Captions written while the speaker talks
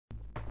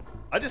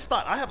I just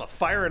thought I have a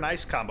fire and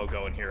ice combo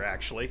going here,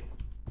 actually.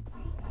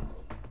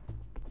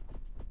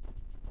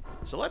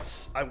 So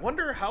I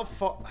wonder how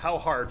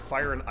hard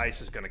fire and ice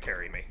is going to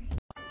carry me.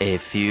 A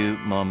few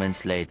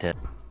moments later.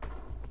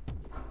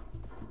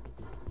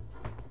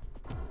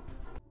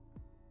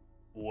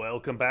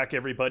 Welcome back,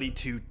 everybody,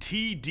 to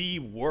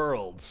TD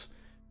Worlds.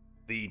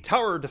 The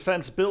tower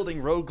defense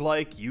building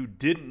roguelike you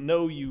didn't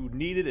know you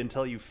needed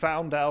until you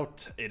found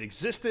out it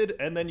existed,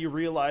 and then you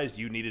realized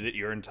you needed it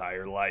your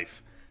entire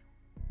life.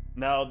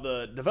 Now,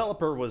 the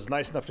developer was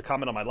nice enough to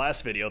comment on my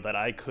last video that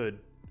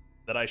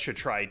I should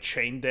try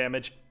chain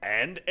damage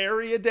and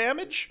area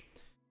damage,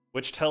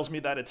 which tells me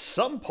that at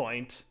some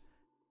point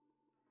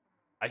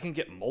I can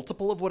get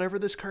multiple of whatever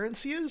this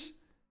currency is.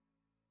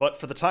 But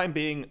for the time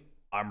being,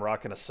 I'm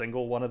rocking a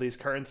single one of these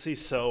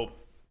currencies, so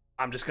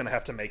I'm just gonna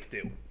have to make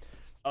do.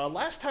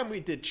 Last time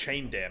we did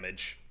chain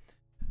damage,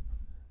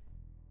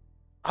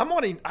 I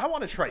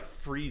want to try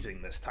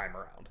freezing this time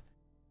around.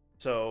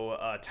 So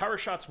tower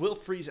shots will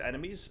freeze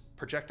enemies.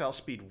 Projectile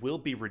speed will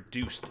be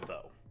reduced,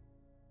 though.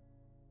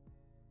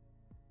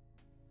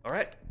 All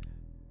right.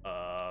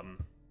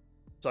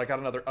 So I got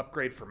another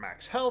upgrade for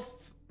max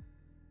health,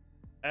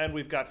 and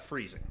we've got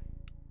freezing.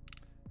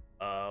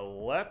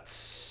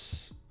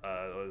 Let's.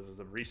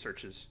 The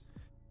research is.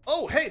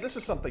 Oh, hey, this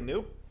is something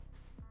new.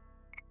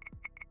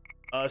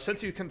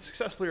 Since you can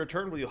successfully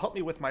return, will you help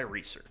me with my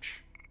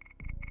research?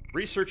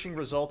 Researching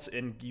results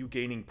in you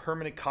gaining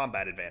permanent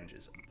combat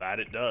advantages. That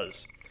it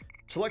does.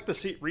 Select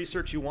the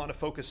research you want to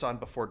focus on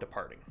before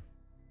departing.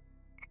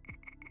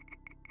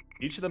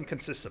 Each of them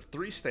consists of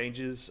 3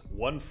 stages.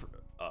 One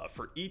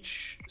for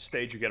each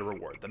stage you get a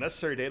reward. The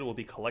necessary data will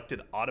be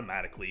collected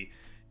automatically.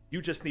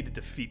 You just need to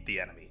defeat the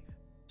enemy.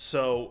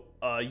 So,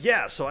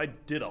 yeah, so I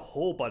did a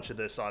whole bunch of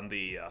this on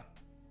the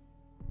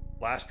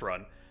last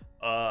run.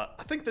 I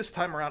think this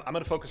time around, I'm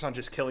going to focus on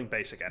just killing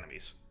basic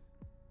enemies.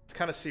 Let's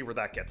kind of see where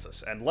that gets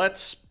us. And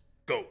let's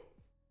go.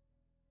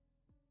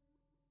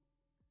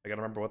 I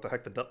gotta remember what the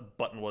heck the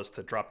button was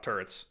to drop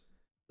turrets.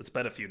 It's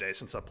been a few days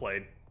since I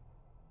played.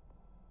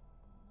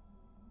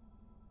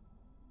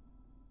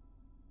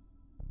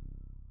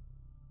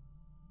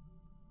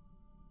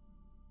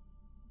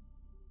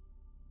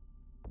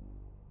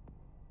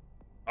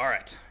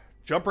 Alright,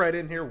 jump right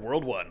in here,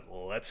 World 1.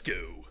 Let's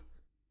go.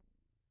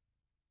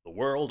 The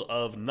world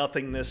of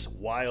nothingness,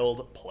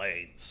 wild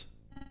plains.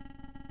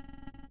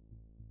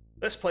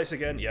 This place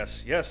again,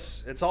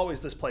 yes, it's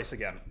always this place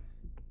again.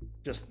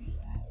 Just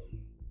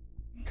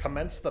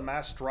commence the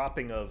mass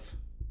dropping of...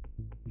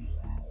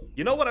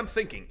 You know what I'm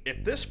thinking?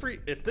 If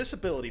this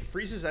ability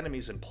freezes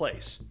enemies in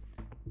place,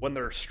 when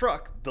they're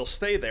struck, they'll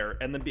stay there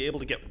and then be able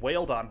to get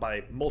wailed on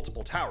by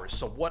multiple towers.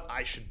 So what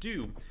I should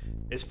do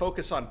is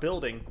focus on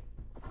building...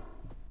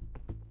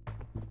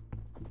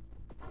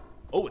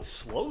 Oh, it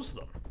slows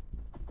them.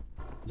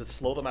 Does it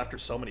slow them after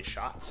so many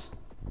shots?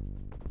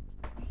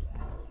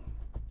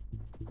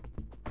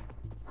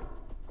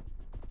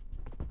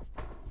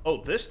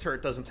 Oh, this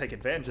turret doesn't take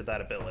advantage of that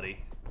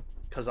ability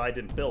because I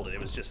didn't build it. It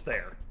was just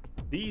there.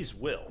 These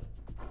will.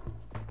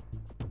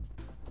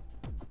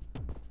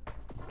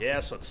 Yeah,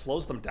 so it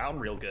slows them down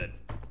real good.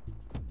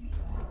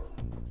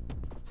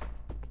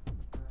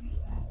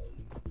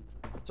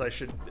 So I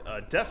should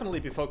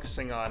definitely be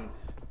focusing on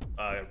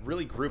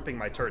really grouping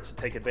my turrets to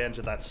take advantage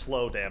of that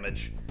slow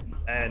damage.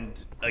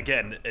 And,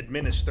 again,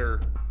 administer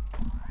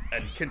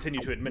and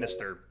continue to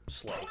administer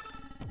slow.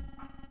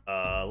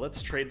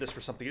 Let's trade this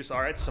for something useful.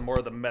 Alright, some more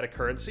of the meta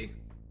currency.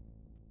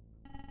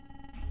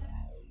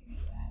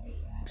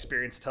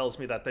 Experience tells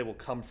me that they will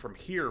come from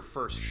here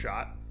first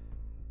shot.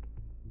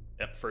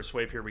 Yep, first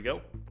wave, here we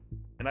go.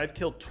 And I've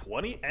killed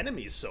 20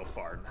 enemies so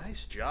far.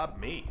 Nice job,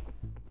 me.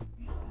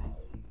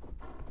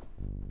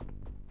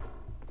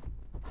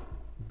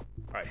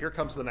 Alright, here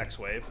comes the next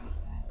wave.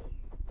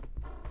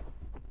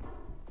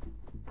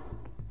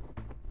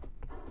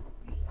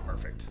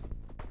 Perfect.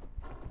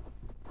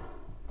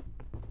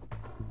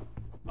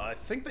 I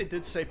think they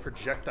did say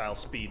projectile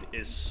speed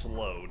is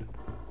slowed.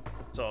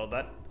 So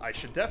that I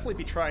should definitely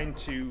be trying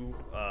to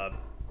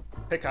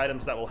pick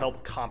items that will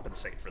help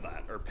compensate for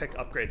that. Or pick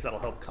upgrades that'll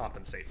help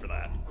compensate for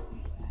that.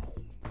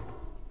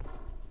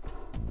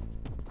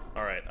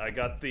 Alright, I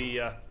got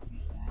the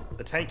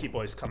tanky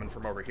boys coming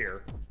from over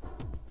here.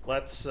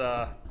 Let's,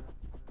 yeah,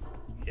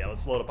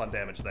 let's load up on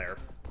damage there.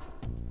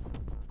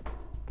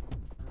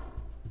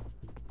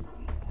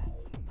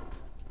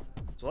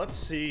 So let's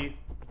see.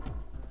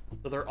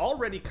 So they're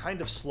already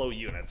kind of slow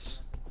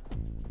units.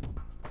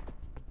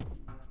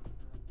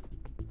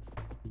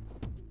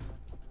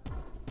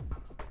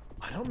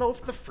 I don't know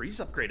if the freeze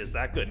upgrade is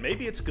that good.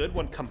 Maybe it's good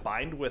when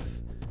combined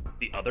with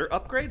the other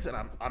upgrades,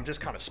 and I'm just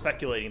kind of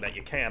speculating that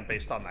you can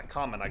based on that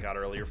comment I got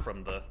earlier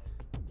from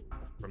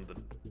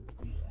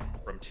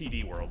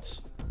TD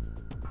Worlds.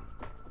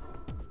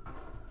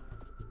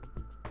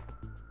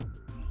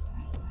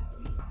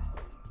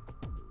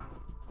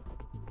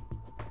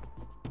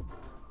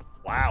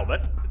 Wow,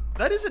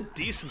 that is a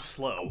decent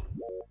slow.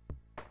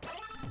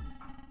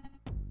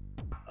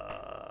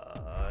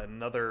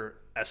 Another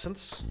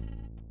essence.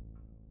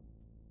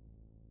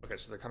 Okay,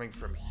 so they're coming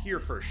from here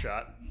first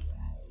shot.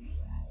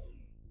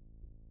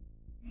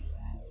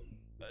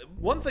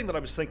 One thing that I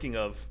was thinking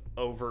of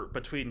over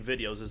between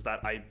videos is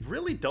that I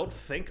really don't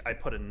think I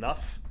put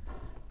enough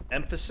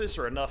emphasis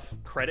or enough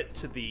credit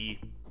to the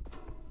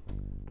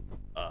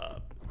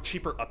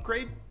cheaper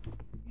upgrade.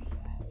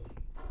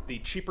 The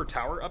cheaper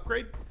tower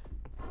upgrade.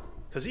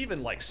 Because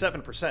even like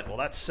 7%, well,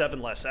 that's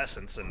 7 less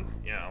essence, and,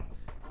 you know,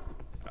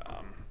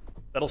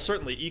 that'll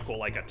certainly equal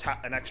like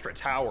an extra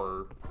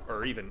tower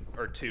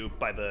or two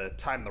by the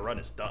time the run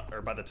is done,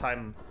 or by the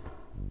time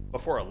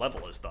before a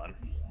level is done.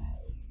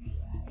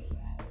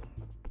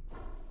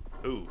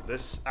 Ooh,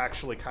 this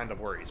actually kind of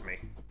worries me.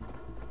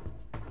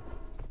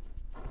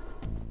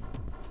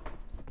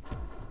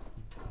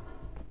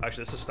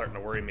 Actually, this is starting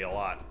to worry me a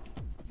lot.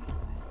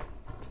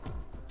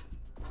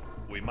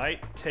 We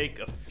might take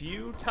a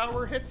few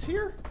tower hits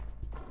here.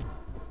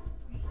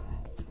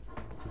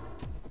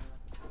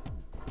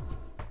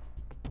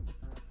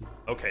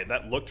 Okay,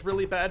 that looked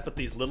really bad, but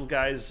these little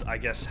guys, I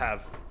guess,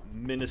 have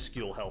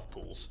minuscule health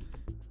pools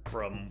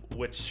from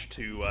which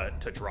to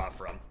draw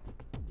from.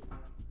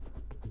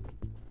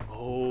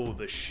 Oh,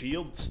 the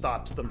shield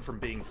stops them from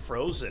being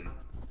frozen.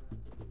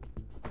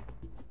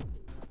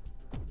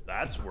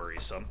 That's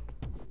worrisome.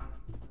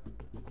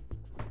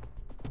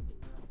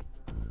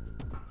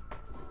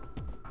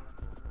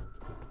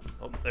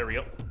 Oh, there we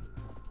go.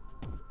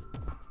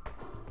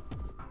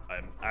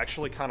 I'm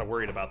actually kind of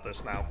worried about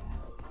this now.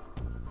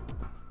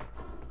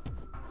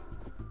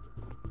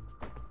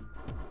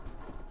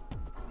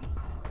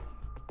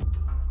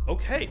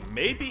 Okay,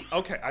 maybe...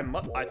 Okay, I'm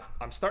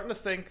starting to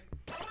think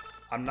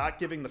I'm not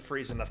giving the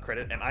freeze enough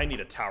credit, and I need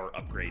a tower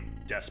upgrade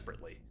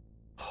desperately.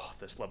 Oh,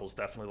 this level's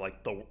definitely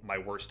like my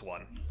worst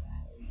one.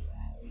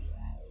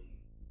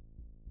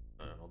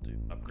 I'll do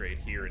upgrade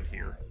here and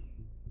here.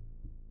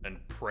 And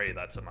pray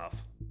that's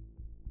enough.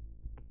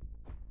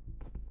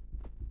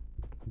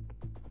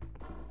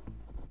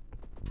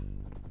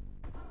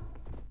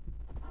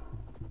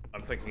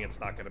 I'm thinking it's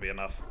not going to be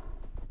enough.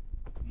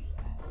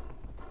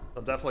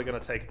 I'm definitely going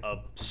to take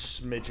a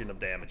smidgen of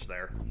damage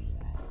there.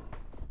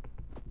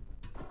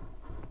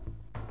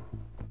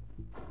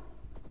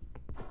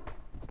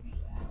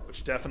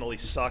 Which definitely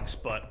sucks,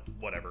 but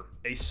whatever.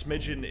 A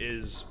smidgen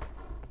is...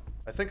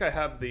 I think I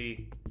have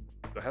the...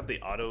 Do I have the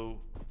auto...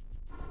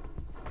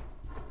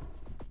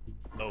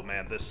 Oh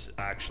man, this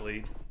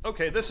actually...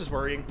 Okay, this is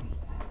worrying.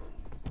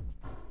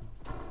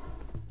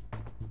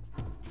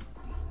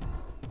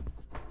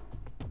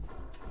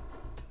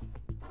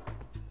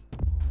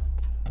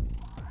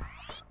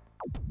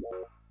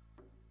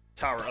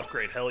 Tower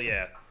upgrade, hell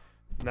yeah.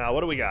 Now,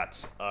 what do we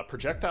got?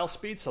 Projectile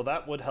speed, so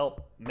that would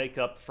help make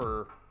up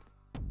for...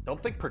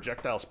 Don't think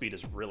projectile speed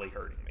is really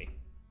hurting me.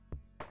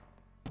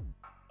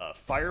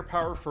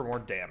 Firepower for more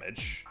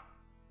damage.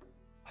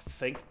 I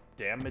think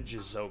damage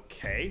is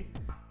okay.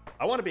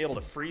 I want to be able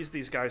to freeze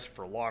these guys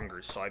for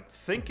longer, so I'm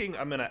thinking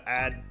I'm going to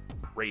add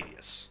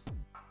radius.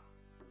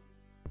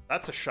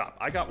 That's a shop.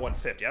 I got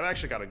 150. I've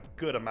actually got a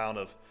good amount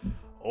of...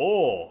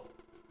 Oh!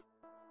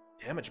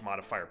 Damage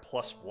modifier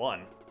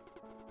 +1.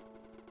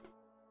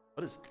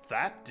 What does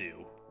that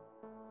do?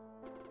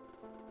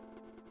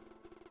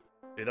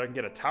 Either I can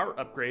get a tower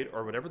upgrade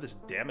or whatever this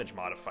damage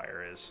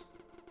modifier is.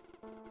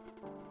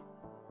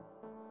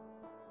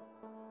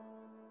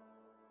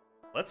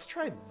 Let's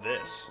try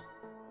this.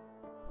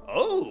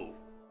 Oh!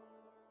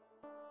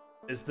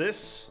 Is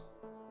this...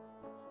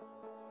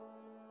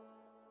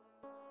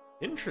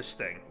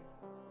 Interesting.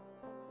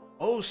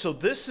 Oh, so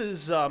this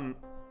is,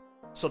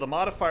 so the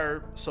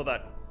modifier, so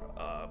that,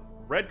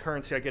 red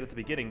currency I get at the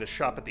beginning to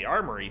shop at the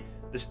armory,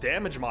 this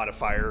damage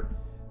modifier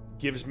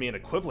gives me an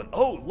equivalent.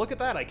 Oh, look at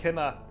that, I can,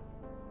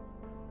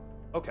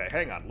 Okay,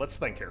 hang on, let's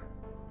think here.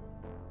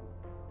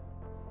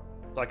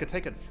 So I could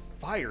take a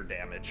fire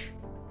damage,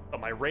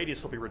 but my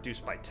radius will be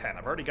reduced by 10.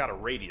 I've already got a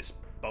radius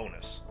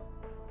bonus.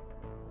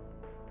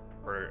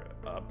 For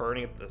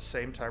burning at the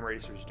same time,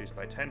 radius is reduced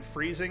by 10.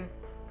 Freezing.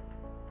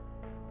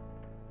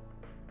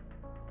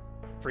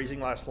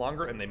 Freezing lasts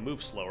longer and they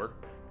move slower.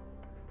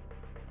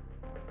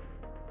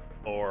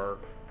 Or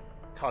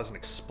cause an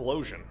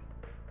explosion.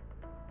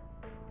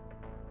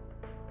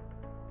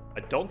 I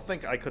don't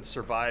think I could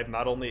survive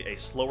not only a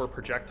slower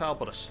projectile,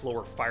 but a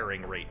slower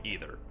firing rate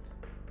either.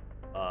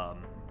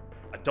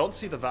 I don't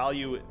see the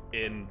value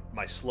in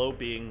my slow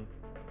being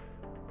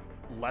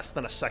less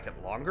than a second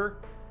longer.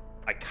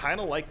 I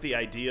kind of like the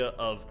idea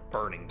of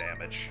burning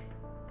damage.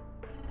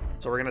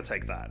 So we're going to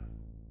take that.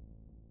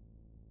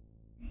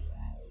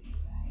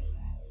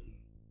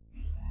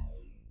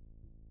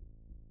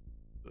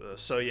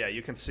 So yeah,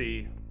 you can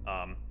see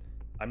I'm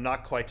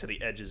not quite to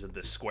the edges of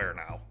this square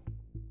now.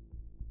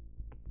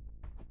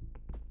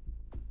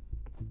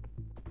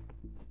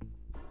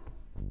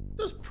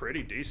 Does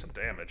pretty decent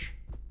damage.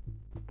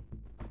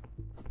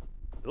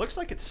 It looks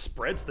like it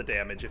spreads the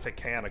damage if it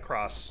can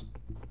across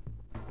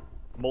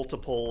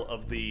multiple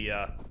of the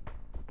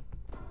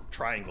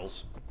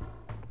triangles.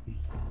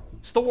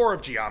 It's the war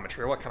of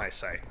geometry, what can I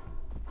say?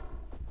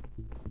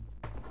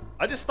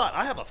 I just thought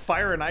I have a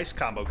fire and ice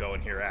combo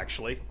going here,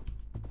 actually.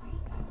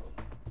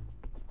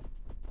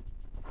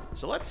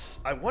 So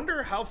I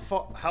wonder how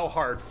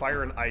hard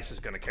fire and ice is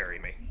going to carry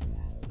me.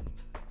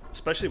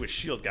 Especially with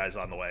shield guys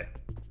on the way.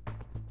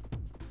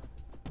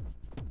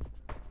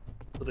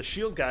 So the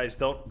shield guys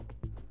don't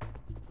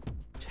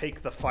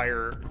take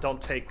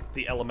don't take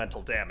the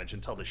elemental damage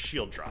until the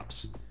shield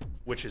drops,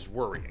 which is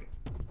worrying.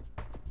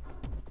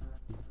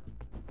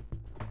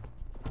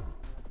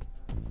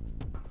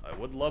 I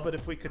would love it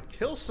if we could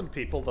kill some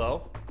people,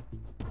 though.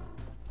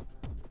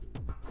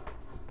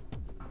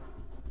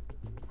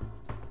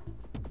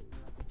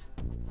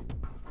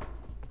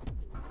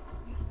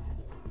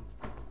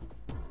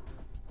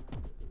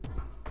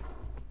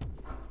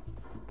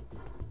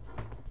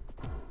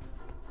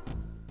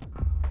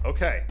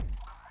 Okay.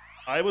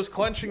 I was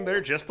clenching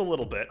there just a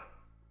little bit.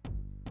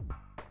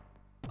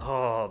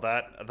 Oh,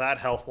 that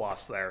health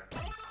loss there.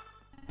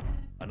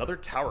 Another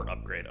tower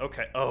upgrade.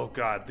 Okay. Oh,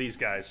 God. These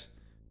guys.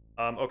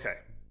 Okay.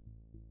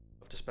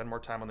 Have to spend more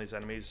time on these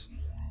enemies.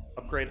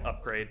 Upgrade,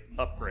 upgrade,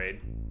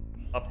 upgrade,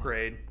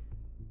 upgrade,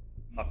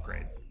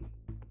 upgrade.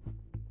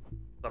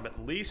 So I'm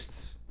at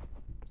least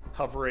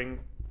covering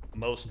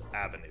most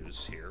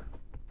avenues here.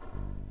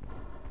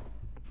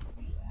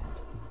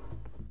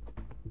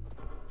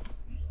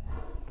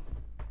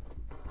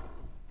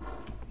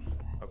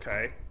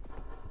 Okay.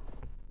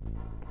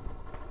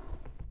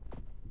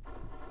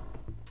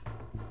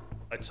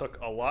 I took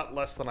a lot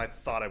less than I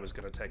thought I was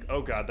going to take.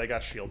 Oh god, they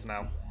got shields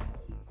now.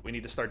 We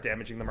need to start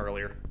damaging them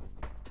earlier.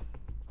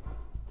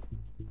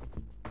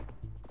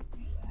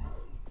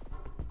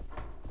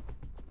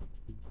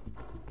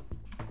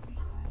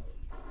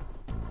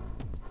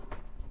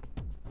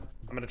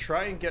 I'm going to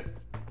try and get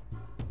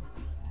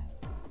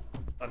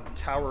a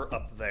tower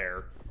up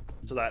there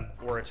so that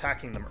we're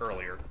attacking them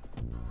earlier.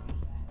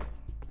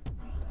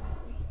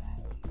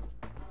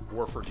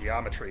 War for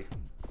geometry.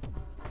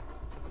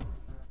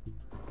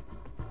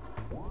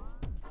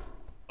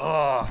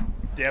 Oh,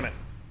 damn it.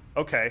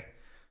 Okay.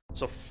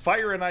 So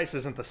fire and ice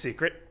isn't the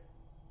secret.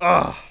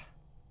 Ugh.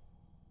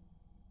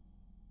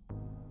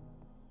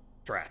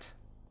 Drat.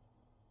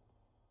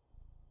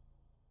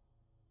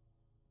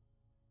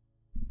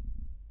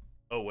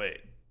 Oh, wait.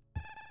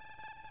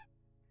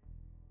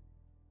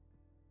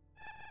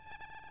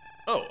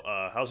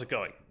 Oh, how's it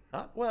going?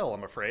 Not well,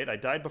 I'm afraid. I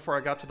died before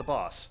I got to the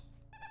boss.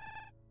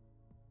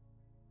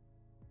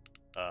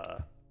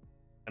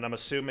 And I'm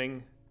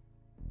assuming...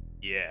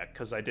 Yeah,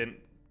 because I didn't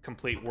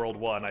complete World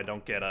 1, I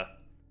don't get a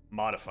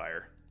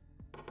modifier.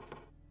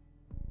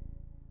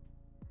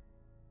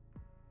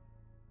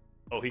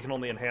 Oh, he can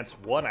only enhance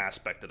one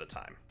aspect at a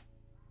time.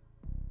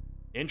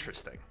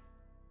 Interesting.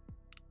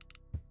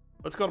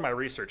 Let's go to my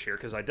research here,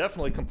 because I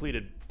definitely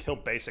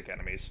killed basic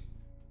enemies.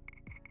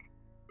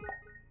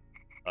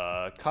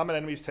 Common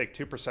enemies take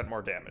 2%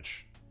 more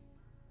damage.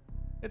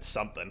 It's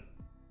something.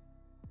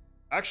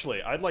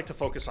 Actually, I'd like to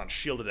focus on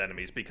shielded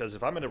enemies, because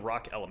if I'm into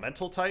rock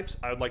elemental types,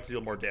 I would like to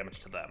deal more damage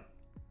to them.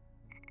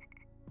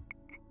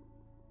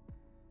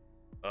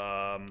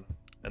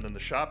 And then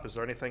the shop, is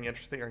there anything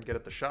interesting I can get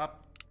at the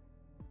shop?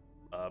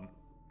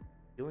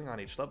 Healing on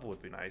each level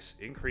would be nice.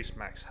 Increase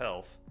max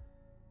health.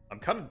 I'm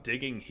kind of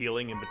digging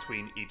healing in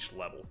between each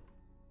level.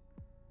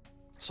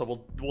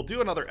 So we'll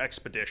do another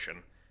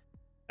expedition.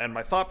 And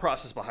my thought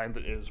process behind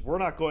it is, we're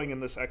not going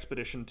in this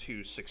expedition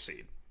to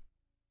succeed.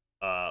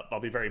 I'll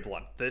be very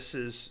blunt. This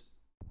is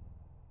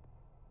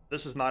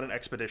not an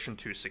expedition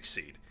to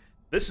succeed.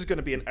 This is going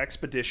to be an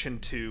expedition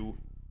to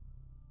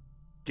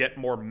get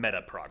more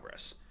meta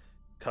progress.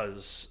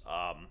 Because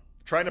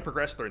trying to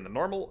progress during the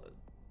normal...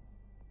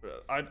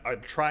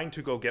 I'm trying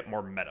to go get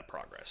more meta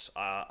progress.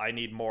 I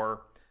need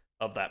more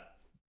of that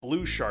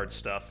blue shard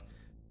stuff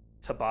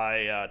to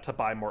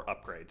buy more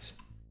upgrades.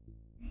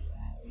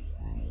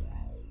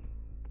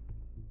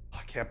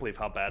 I can't believe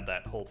how bad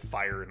that whole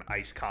fire and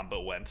ice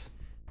combo went.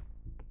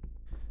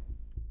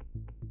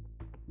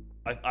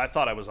 I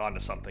thought I was onto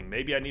something.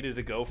 Maybe I needed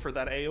to go for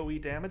that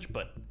AoE damage,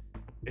 but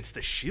it's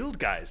the shield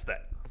guys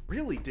that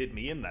really did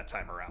me in that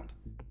time around.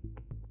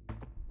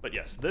 But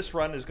yes, this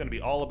run is going to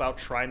be all about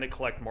trying to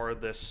collect more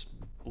of this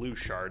blue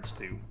shards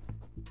to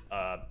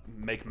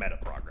make meta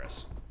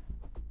progress.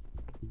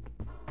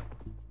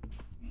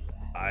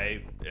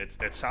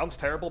 It sounds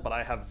terrible, but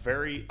I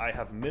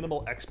have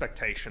minimal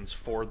expectations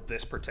for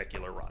this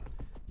particular run.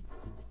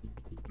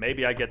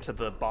 Maybe I get to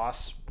the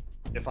boss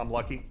if I'm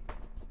lucky,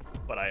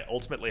 but I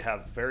ultimately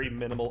have very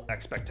minimal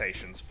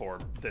expectations for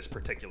this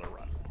particular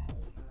run.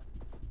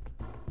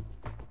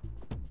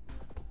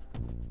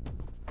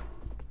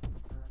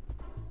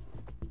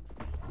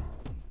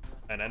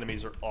 And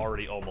enemies are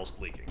already almost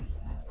leaking.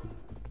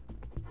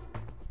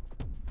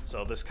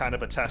 So this kind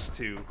of attests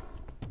to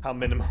how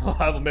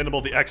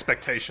minimal the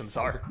expectations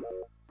are.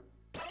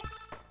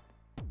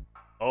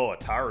 Oh, a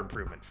tower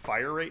improvement.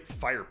 Fire rate,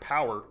 fire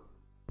power.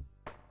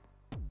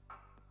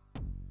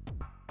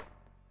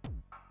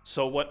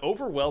 So what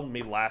overwhelmed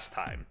me last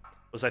time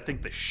was, I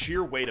think, the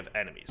sheer weight of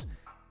enemies.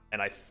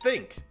 And I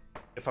think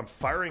if I'm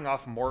firing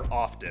off more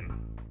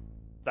often,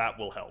 that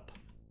will help.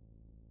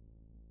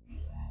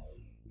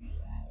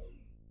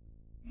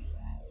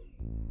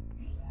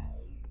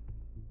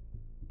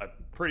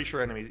 pretty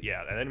sure enemies...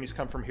 Yeah, enemies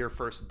come from here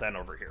first, then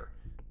over here.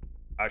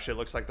 Actually, it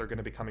looks like they're going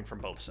to be coming from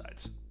both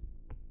sides.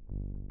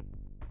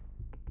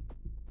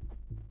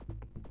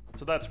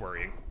 So that's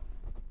worrying.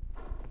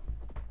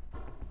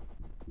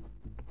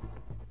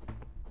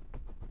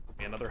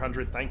 Another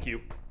 100, thank you.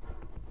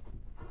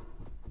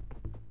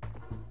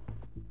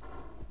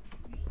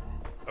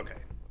 Okay,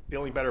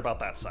 feeling better about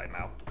that side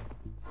now.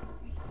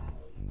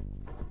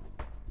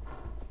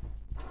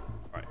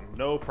 Alright,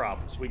 no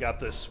problems. We got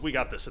this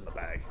in the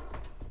bag.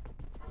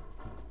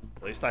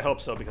 At least I hope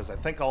so, because I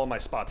think all of my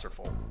spots are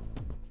full.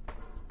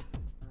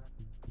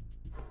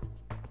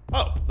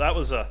 Oh, that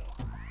was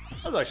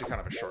actually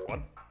kind of a short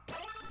one.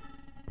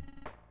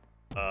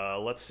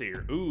 Let's see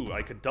here. Ooh,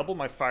 I could double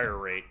my fire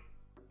rate.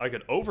 I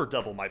could over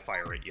double my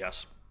fire rate,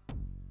 yes.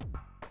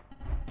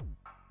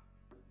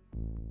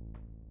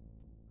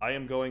 I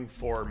am going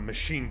for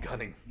machine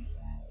gunning.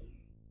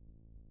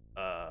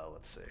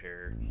 Let's see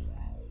here.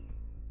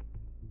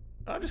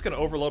 I'm just gonna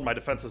overload my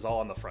defenses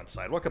all on the front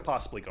side. What could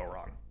possibly go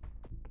wrong?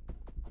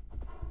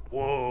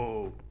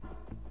 Whoa.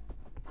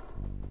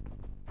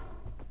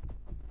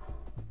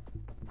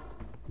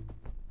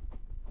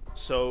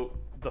 So,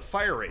 the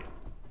fire rate.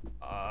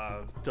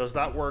 Does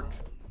that work?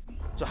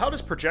 So how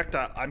does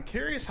projectile... I'm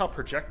curious how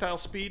projectile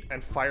speed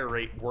and fire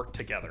rate work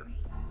together.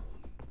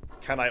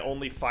 Can I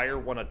only fire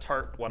when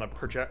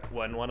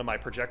when one of my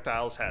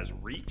projectiles has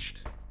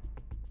reached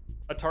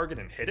a target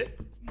and hit it?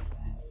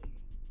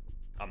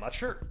 I'm not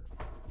sure.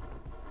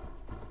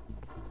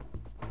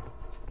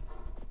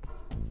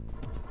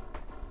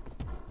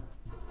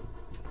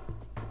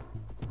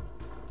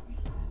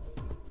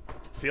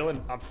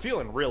 I'm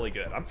feeling really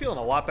good. I'm feeling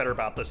a lot better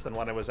about this than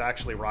when I was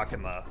actually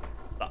rocking the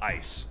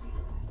ice.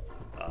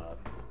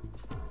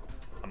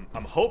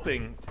 I'm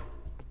hoping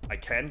I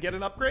can get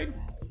an upgrade.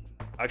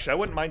 Actually, I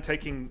wouldn't mind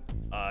taking,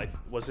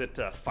 was it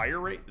fire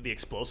rate? The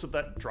explosive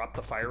that dropped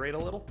the fire rate a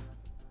little?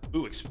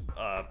 Ooh,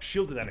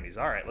 shielded enemies.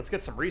 All right, let's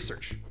get some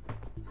research.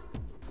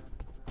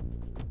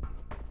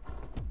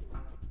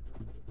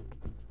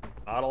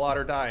 Not a lot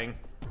are dying.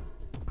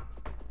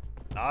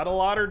 Not a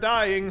lot are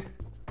dying.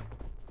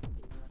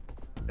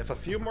 If a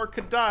few more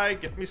could die,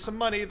 get me some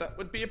money, that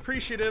would be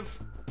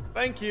appreciative.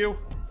 Thank you.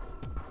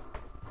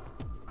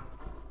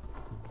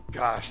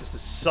 Gosh, this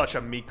is such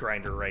a meat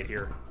grinder right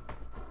here.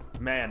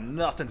 Man,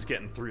 nothing's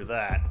getting through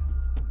that.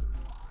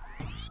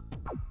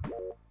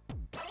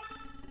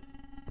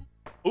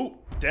 Ooh,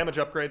 damage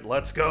upgrade.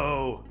 Let's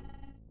go.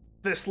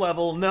 This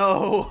level,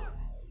 no.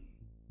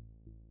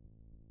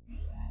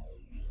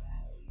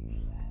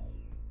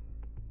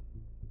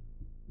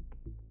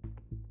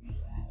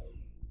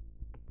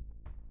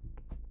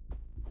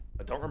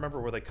 I don't remember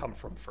where they come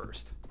from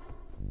first.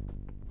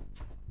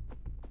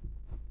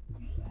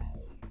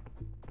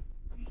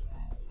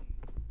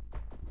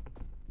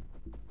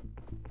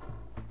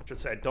 Should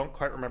say I don't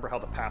quite remember how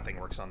the pathing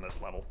works on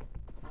this level.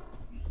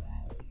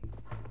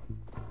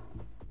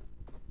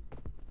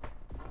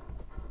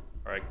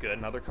 Alright,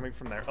 good. Now they're coming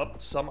from there. Oh,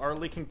 some are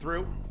leaking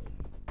through.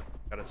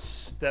 Gotta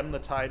stem the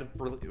tide of...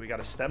 We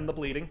gotta stem the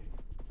bleeding.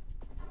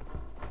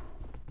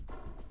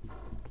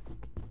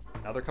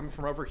 Now they're coming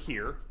from over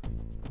here.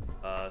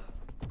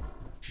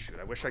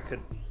 Shoot, I wish I could...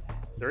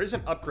 There is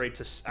an upgrade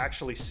to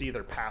actually see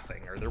their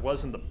pathing, or there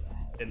was in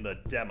the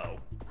demo.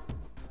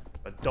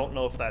 But don't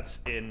know if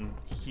that's in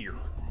here.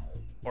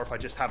 Or if I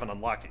just haven't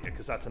unlocked it yet,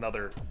 because that's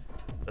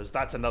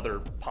another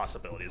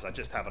possibility, is I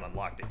just haven't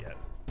unlocked it yet.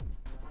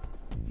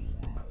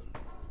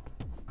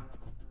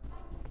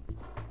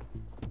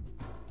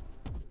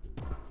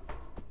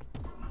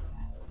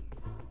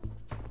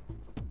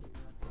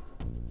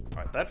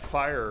 Alright, that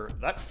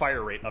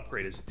fire rate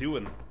upgrade is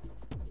doing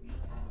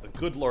the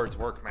good Lord's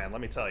work, man,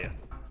 let me tell you.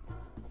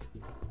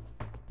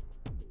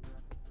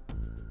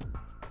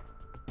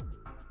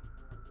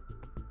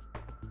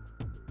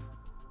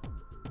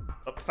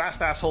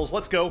 Fast assholes,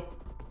 let's go.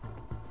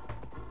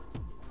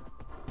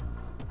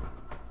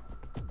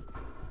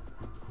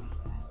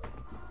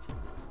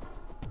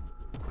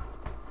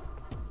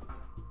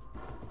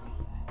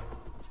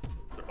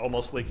 They're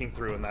almost leaking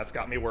through, and that's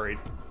got me worried.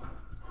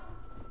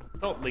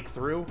 Don't leak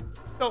through.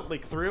 Don't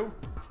leak through.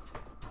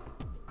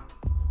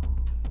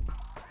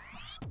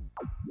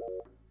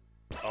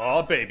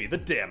 Oh, baby, the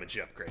damage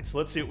upgrade. So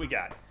let's see what we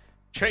got.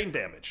 Chain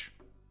damage.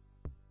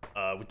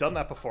 We've done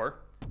that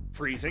before.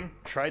 Freezing,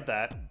 tried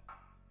that.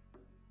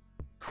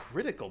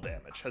 Critical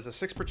damage has a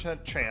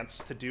 6% chance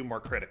to do more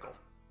critical.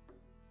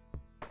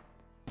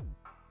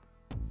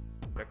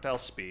 Projectile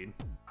speed.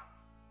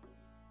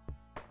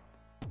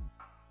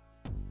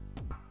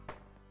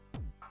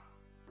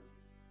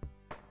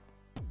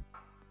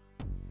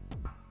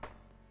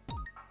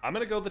 I'm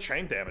gonna go the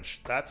chain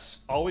damage. That's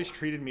always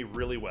treated me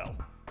really well.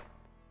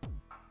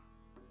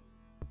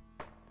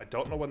 I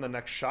don't know when the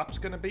next shop's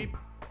gonna be,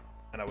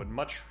 and I would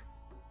much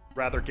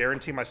rather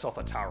guarantee myself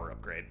a tower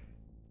upgrade.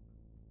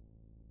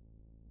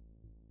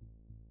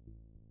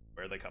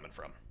 Where are they coming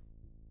from?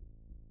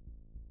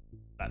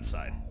 That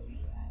side.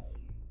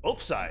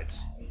 Both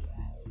sides.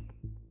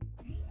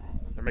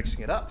 They're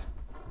mixing it up.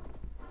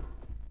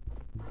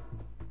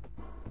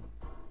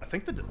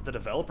 think the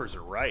developers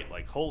are right.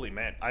 Like, holy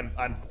man.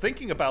 I'm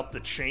thinking about the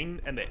chain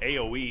and the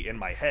AoE in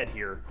my head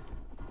here,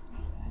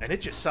 and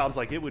it just sounds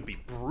like it would be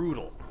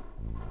brutal.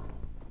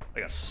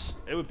 Like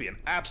it would be an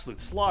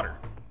absolute slaughter.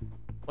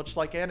 Much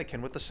like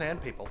Anakin with the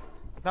Sand People.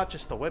 Not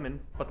just the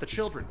women, but the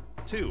children,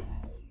 too.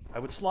 I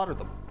would slaughter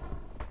them.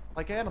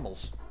 Like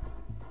animals.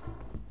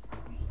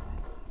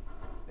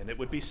 And it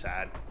would be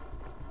sad.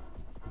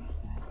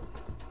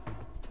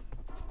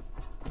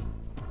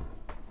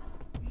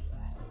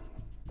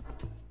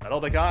 That all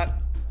they got?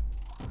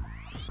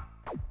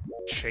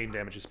 Chain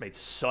damage has made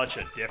such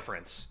a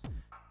difference.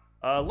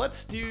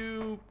 Let's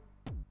do...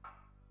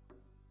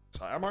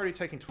 So I'm already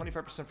taking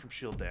 25% from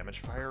shield damage,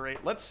 fire rate.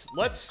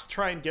 Let's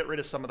try and get rid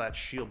of some of that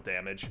shield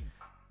damage.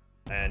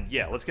 And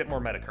yeah, let's get more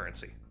meta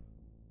currency.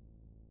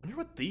 I wonder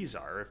what these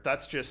are, if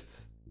that's just...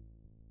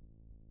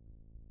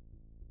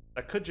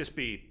 That could just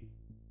be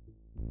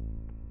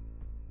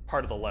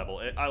part of the level.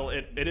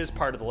 It is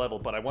part of the level,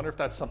 but I wonder if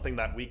that's something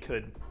that we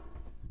could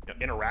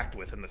interact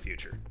with in the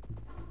future.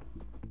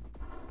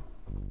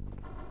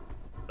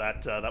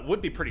 That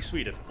would be pretty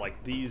sweet if,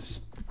 like,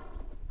 these...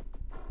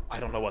 I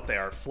don't know what they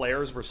are.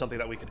 Flares were something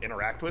that we could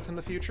interact with in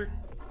the future.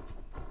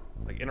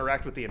 Like,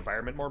 interact with the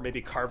environment more.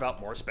 Maybe carve out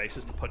more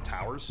spaces to put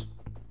towers.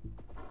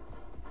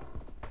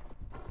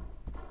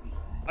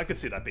 I could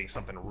see that being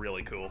something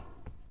really cool.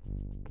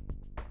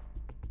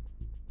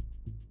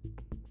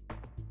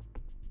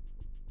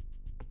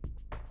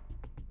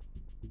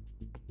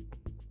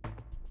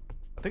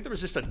 I think there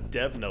was just a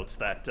dev notes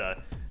that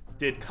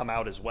did come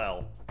out as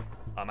well.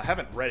 I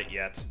haven't read it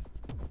yet.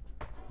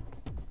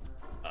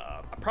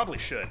 I probably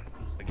should.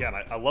 Again,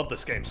 I love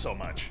this game so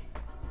much.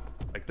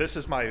 Like, this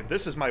is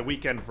my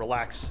weekend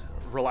relax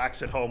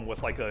at home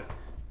with like a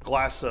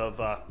glass of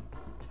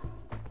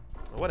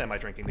what am I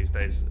drinking these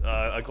days?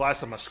 A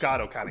glass of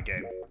Moscato kind of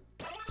game.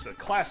 It's a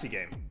classy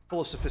game,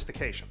 full of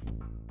sophistication.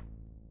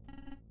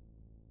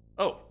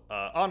 Oh,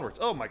 onwards.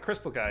 Oh, my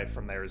crystal guy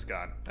from there is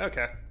gone.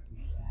 Okay.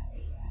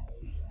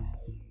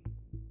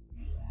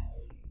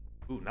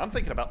 Ooh, now I'm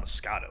thinking about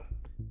Moscato.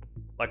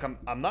 Like,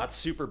 I'm not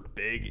super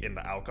big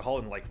into alcohol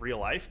in, like, real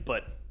life,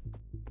 but,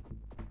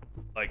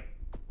 like,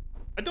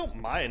 I don't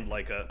mind,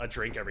 like, a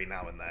drink every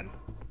now and then.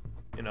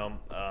 You know,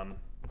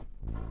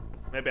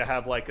 maybe I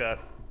have, like,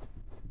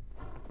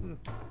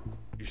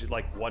 usually,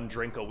 like, one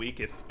drink a week,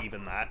 if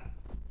even that.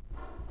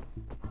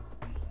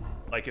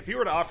 Like, if you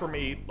were to offer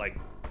me, like,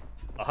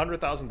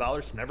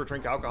 $100,000 to never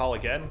drink alcohol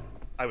again,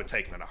 I would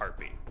take it in a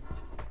heartbeat.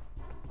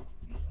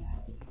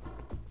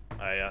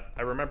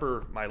 I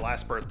remember my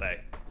last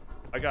birthday.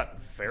 I got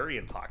very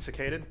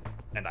intoxicated,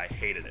 and I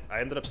hated it.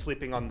 I ended up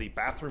sleeping on the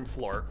bathroom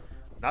floor,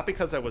 not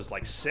because I was,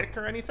 like, sick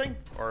or anything,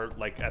 or,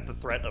 like, at the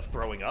threat of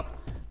throwing up,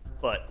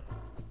 but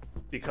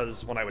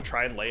because when I would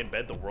try and lay in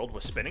bed, the world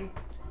was spinning.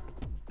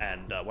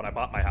 And when I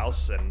bought my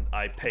house, and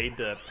I paid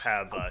to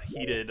have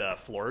heated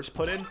floors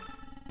put in,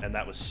 and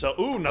that was so...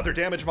 Ooh, another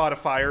damage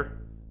modifier.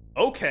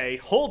 Okay,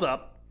 hold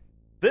up.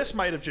 This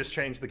might have just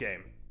changed the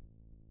game.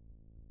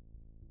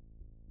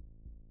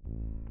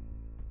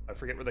 I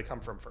forget where they come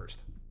from first.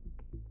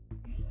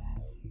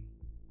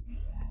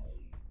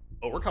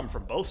 Oh, we're coming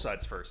from both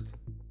sides first.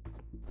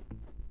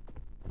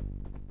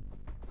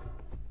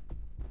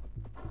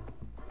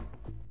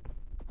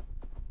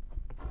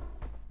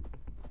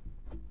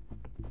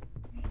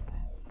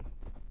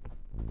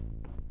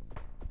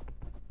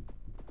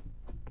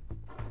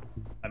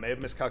 I may have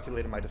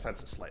miscalculated my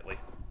defenses slightly.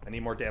 I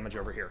need more damage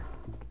over here.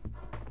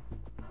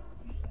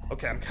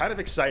 Okay, I'm kind of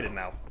excited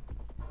now.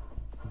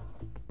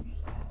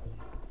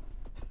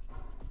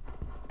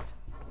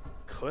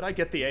 Could I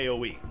get the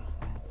AoE?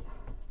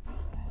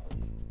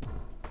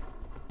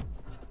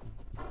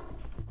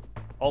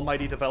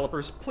 Almighty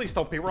developers, please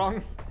don't be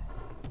wrong.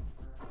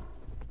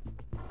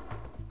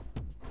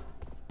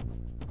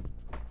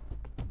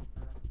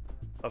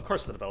 Of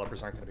course the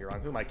developers aren't going to be wrong.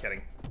 Who am I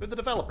kidding? They're the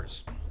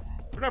developers.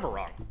 They're never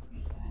wrong.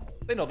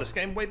 They know this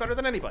game way better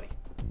than anybody.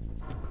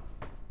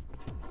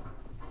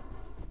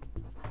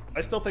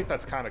 I still think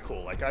that's kind of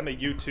cool. Like, I'm a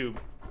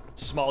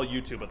small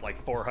YouTube at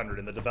like 400,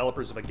 and the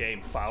developers of a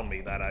game found me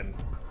that I'm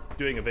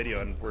doing a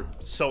video and were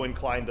so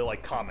inclined to,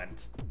 like,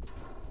 comment.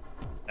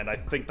 And I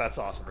think that's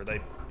awesome. Or they,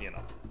 you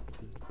know...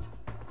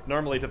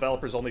 Normally,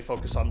 developers only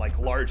focus on, like,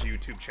 large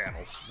YouTube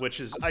channels, which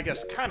is, I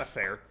guess, kind of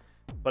fair.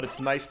 But it's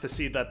nice to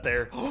see that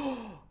they're...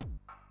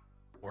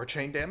 More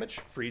chain damage?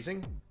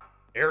 Freezing?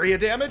 Area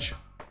damage?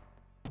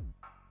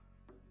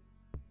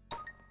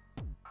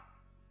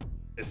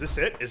 Is this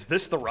it? Is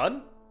this the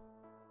run?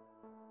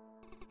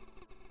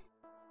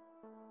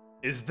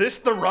 Is this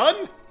the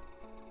run?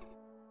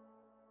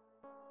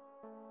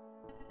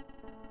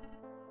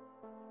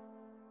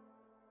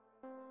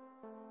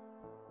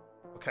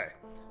 Okay.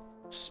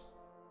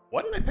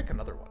 Why did I pick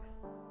another one?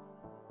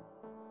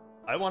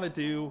 I want to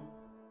do...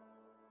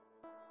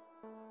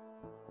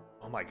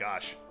 Oh my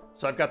gosh.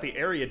 So I've got the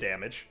area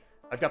damage.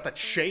 I've got the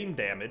chain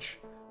damage.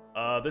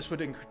 This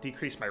would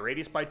decrease my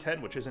radius by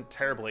 10, which isn't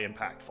terribly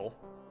impactful.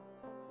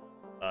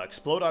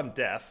 Explode on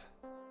death.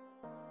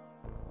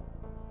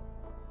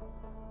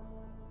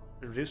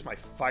 reduce my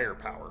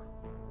firepower.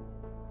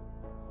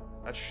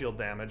 That's shield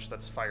damage,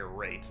 that's fire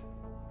rate.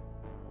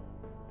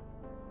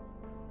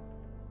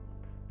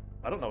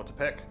 I don't know what to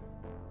pick.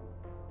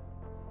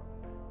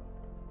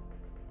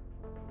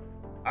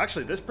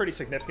 Actually, this pretty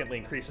significantly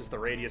increases the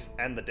radius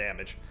and the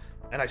damage.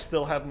 And I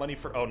still have money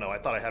for... Oh no, I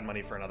thought I had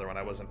money for another one.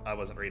 I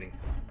wasn't reading.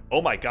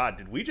 Oh my god,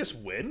 did we just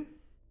win?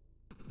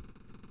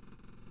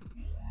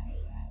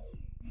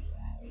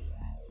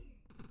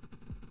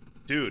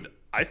 Dude,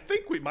 I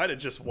think we might have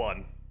just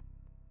won.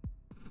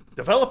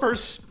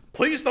 Developers,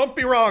 please don't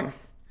be wrong.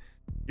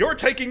 You're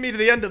taking me to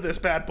the end of this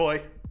bad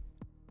boy.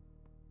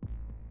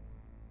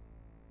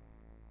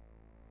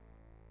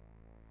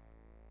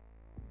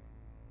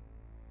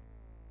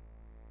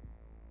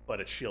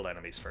 But it's shield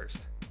enemies first.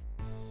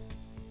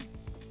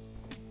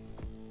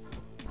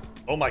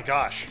 Oh my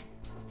gosh.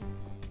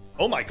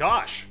 Oh my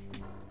gosh.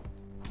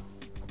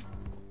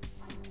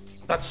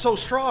 That's so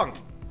strong.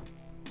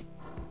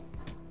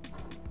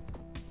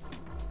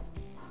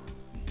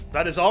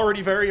 That is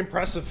already very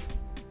impressive.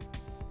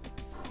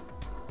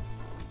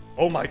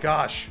 Oh my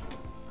gosh.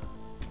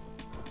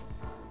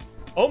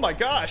 Oh my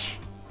gosh.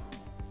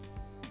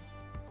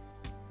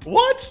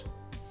 What?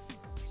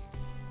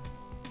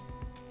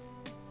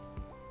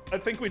 I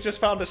think we just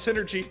found a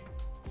synergy.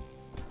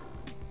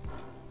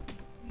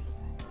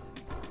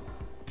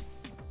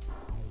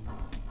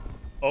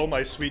 Oh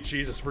my sweet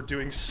Jesus, we're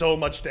doing so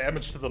much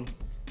damage to them.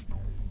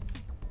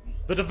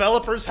 The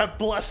developers have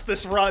blessed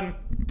this run.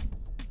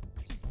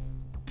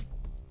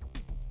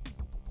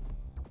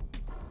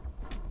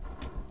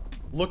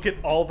 Look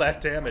at all that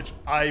damage.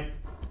 I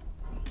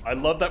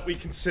love that we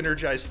can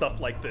synergize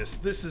stuff like this.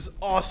 This is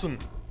awesome.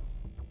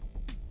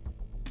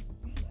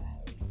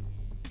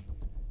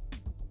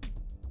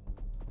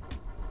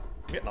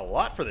 I'm getting a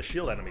lot for the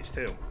shield enemies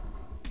too.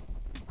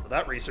 So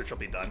that research will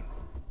be done.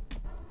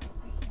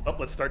 Oh,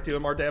 let's start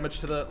doing more damage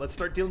to the... Let's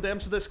start dealing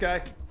damage to this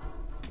guy.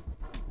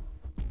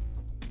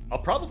 I'll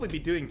probably be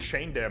doing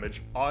chain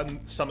damage on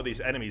some of these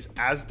enemies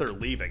as they're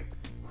leaving.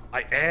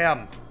 I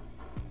am.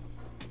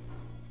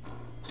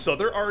 So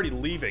they're already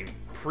leaving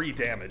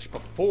pre-damage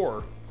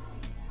before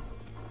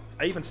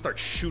I even start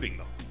shooting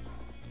them.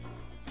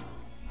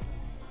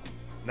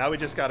 Now we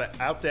just gotta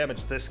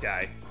out-damage this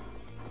guy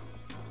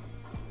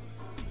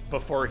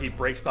before he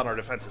breaks down our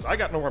defenses. I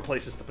got no more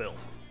places to build.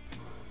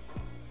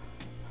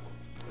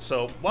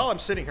 So while I'm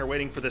sitting here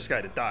waiting for this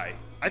guy to die,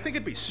 I think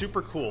it'd be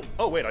super cool.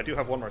 Oh wait, I do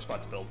have one more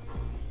spot to build.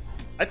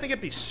 I think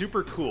it'd be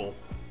super cool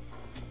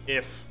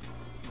if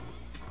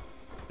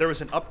there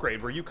was an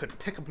upgrade where you could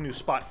pick up a new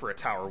spot for a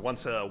tower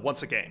once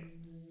a game.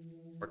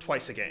 Or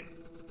twice a game.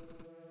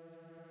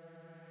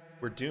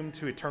 We're doomed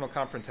to eternal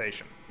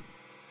confrontation.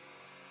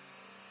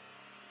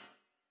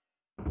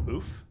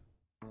 Oof.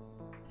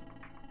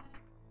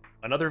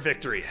 Another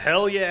victory.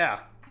 Hell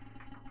yeah!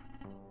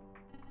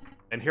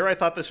 And here I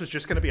thought this was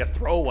just going to be a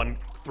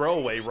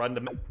throwaway run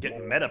to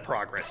get meta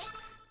progress.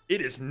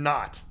 It is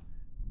not.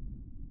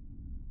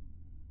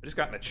 I just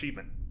got an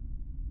achievement.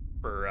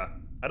 For,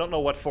 I don't know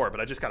what for, but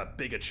I just got a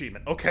big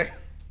achievement. Okay.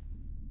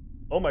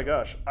 Oh my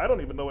gosh. I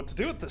don't even know what to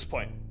do at this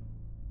point.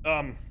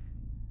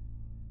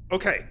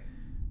 Okay.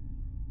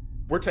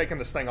 We're taking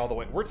this thing all the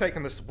way. We're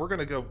taking this. We're going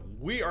to go.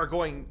 We are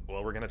going.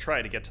 Well, we're going to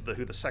try to get to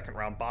who the second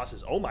round boss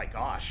is. Oh my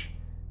gosh.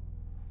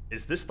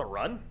 Is this the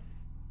run?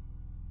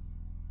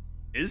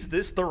 Is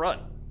this the run?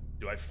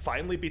 Do I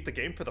finally beat the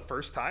game for the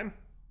first time?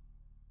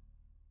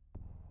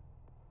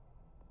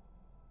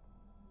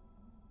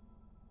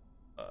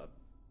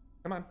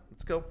 Come on,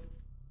 let's go.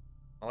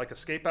 I'll like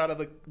escape out of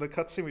the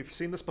cutscene. We've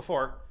seen this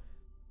before.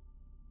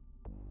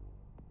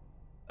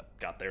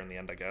 Got there in the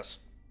end, I guess.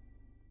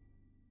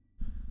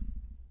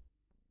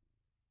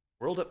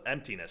 World of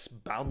Emptiness,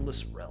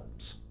 Boundless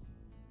Realms.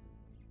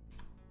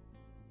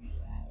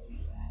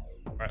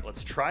 Alright,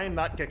 let's try and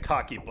not get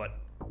cocky, but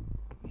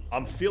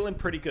I'm feeling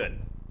pretty good.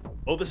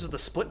 Oh, this is the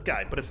split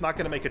guide, but it's not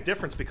going to make a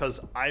difference because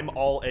I'm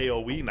all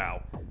AoE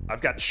now.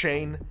 I've got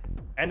chain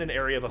and an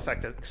area of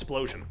effect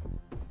explosion.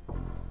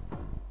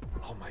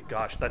 Oh my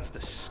gosh, that's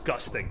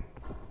disgusting.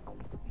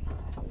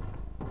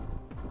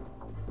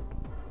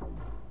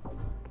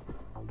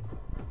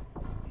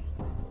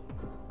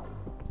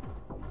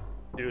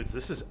 Dudes,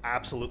 this is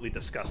absolutely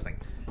disgusting.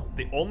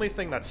 The only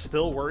thing that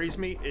still worries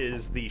me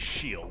is the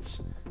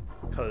shields,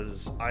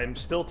 because I'm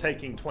still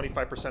taking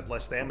 25%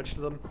 less damage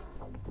to them.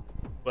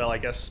 Well, I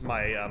guess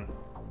my,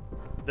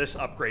 this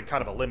upgrade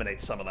kind of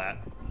eliminates some of that.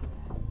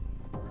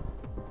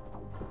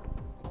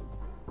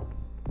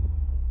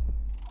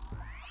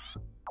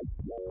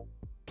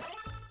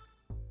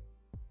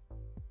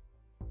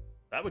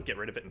 That would get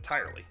rid of it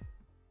entirely.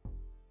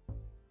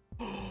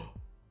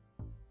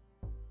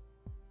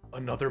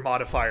 Another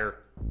modifier.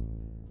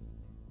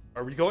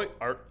 Are we going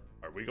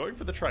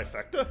for the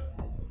trifecta?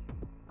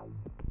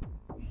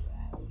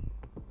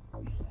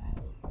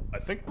 I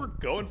think we're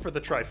going for the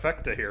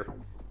trifecta here.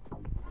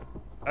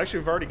 Actually,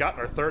 we've already gotten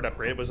our third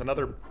upgrade. It was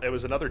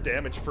another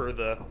damage for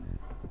the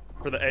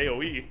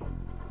AoE.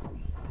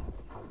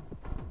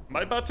 Am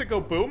I about to go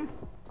boom?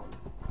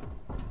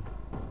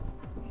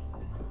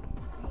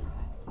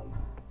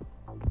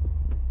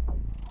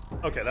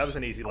 Okay, that was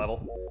an easy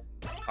level.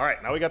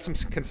 Alright, now we got some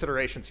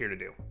considerations here to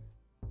do.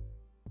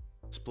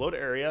 Explode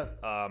area,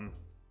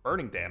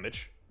 burning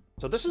damage.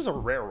 So this is a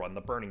rare one,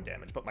 the burning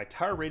damage, but my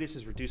tower radius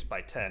is reduced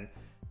by 10.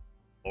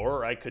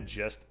 Or I could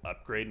just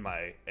upgrade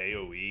my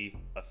AoE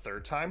a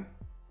third time.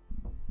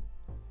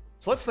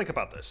 So let's think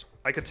about this.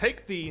 I could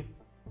take the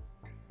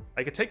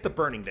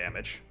burning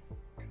damage,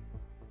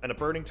 and a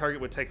burning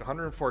target would take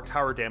 104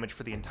 tower damage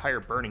for the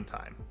entire burning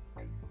time.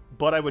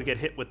 But I would get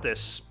hit with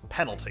this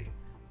penalty.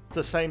 It's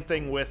the same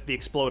thing with the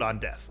explode on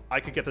death. I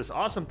could get this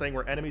awesome thing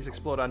where enemies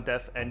explode on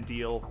death and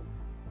deal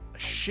a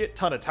shit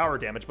ton of tower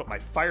damage, but my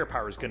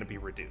firepower is going to be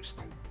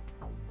reduced.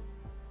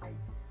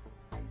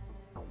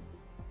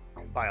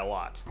 By a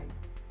lot.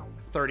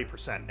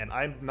 30%, and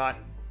I'm not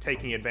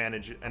taking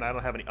advantage, and I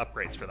don't have any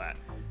upgrades for that.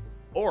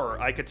 Or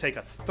I could take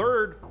a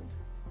third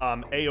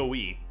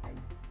AoE,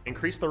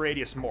 increase the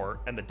radius more,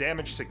 and the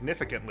damage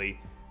significantly,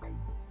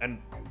 and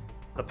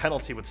the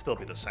penalty would still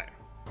be the same.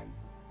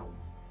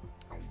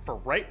 For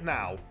right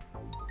now,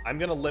 I'm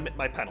going to limit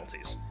my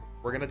penalties.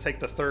 We're going to take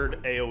the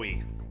third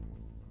AoE.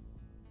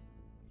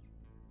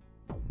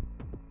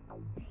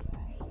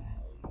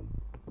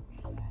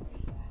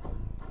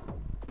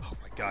 Oh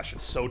my gosh,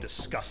 it's so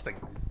disgusting.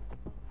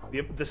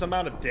 This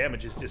amount of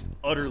damage is just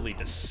utterly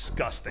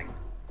disgusting.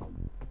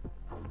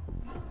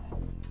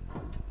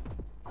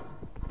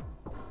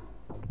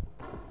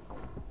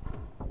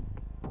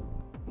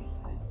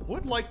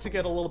 Would like to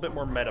get a little bit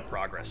more meta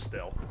progress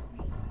still.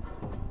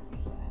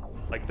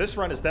 Like, this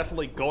run is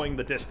definitely going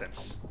the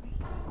distance.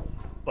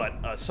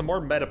 But some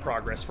more meta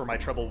progress for my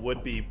trouble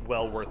would be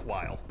well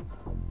worthwhile.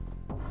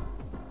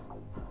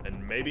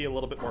 And maybe a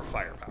little bit more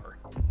firepower.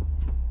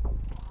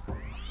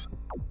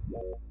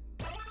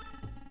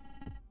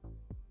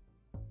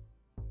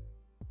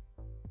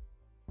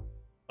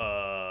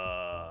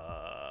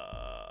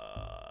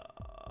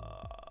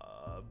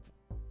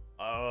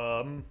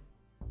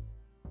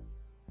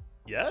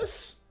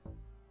 Yes?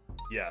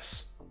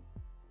 Yes.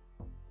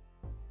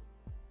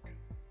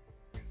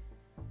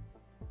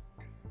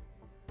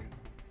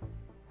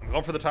 I'm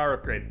going for the tower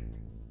upgrade.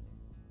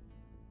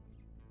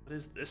 What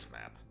is this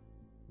map?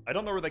 I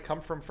don't know where they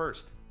come from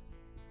first.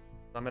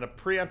 I'm going to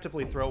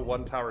preemptively throw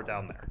one tower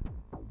down there.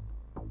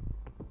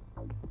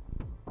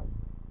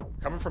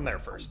 Coming from there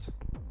first.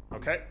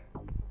 Okay.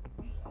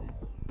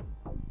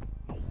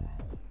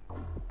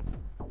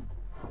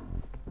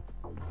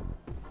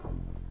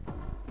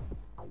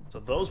 So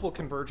those will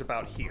converge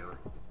about here.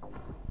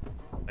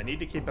 I need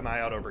to keep an eye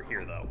out over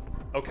here, though.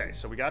 Okay,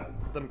 so we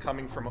got them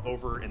coming from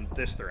over in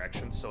this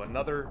direction, so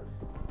another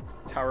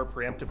tower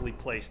preemptively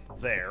placed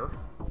there.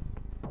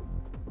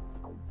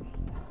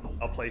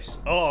 I'll place...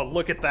 Oh,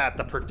 look at that,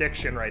 the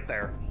prediction right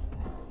there.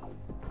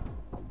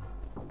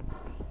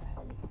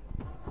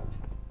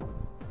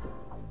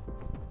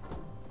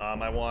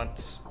 I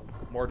want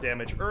more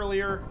damage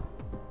earlier.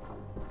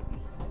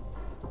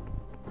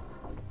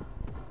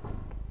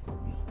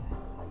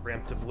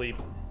 Preemptively.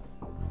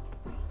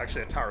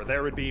 Actually, a tower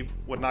there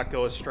would not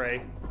go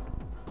astray.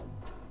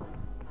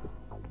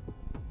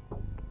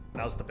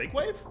 Now's the big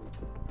wave?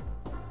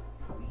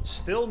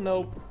 Still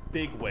no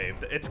big wave.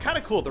 It's kind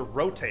of cool. They're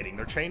rotating.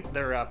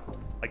 They're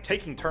like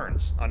taking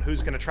turns on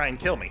who's going to try and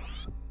kill me.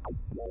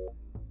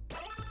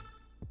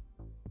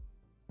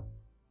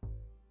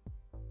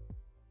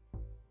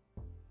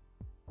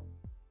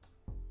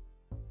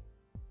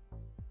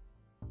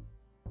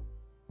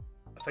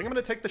 I think I'm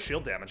going to take the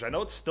shield damage. I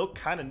know it's still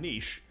kind of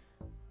niche.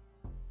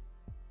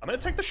 I'm going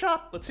to take the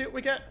shot. Let's see what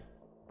we get.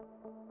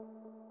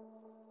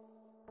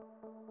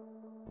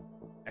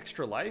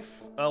 Extra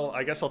life? Oh,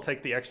 I guess I'll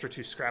take the extra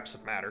 2 scraps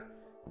of matter.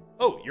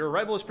 Oh, your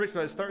arrival is predicted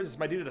by the stars. It's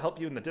my duty to help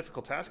you in the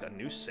difficult task. A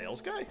new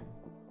sales guy?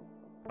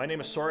 My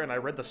name is Sora, and I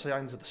read the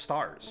signs of the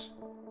stars.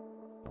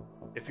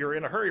 If you're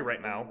in a hurry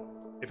right now,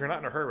 if you're not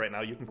in a hurry right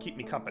now, you can keep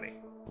me company.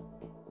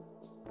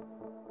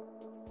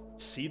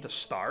 See the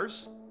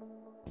stars?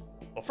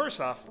 Well,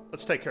 first off,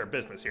 let's take care of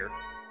business here.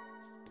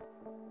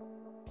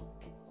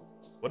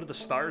 What do the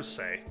stars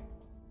say?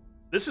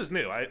 This is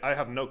new. I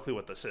have no clue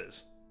what this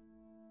is.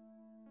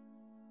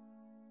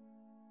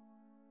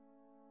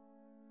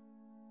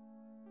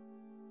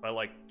 If I,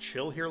 like,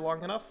 chill here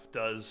long enough,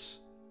 does...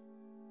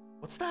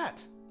 What's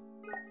that?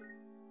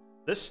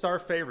 This star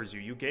favors you.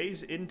 You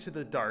gaze into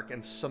the dark,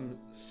 and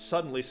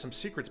suddenly some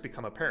secrets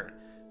become apparent.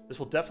 This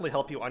will definitely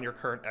help you on your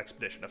current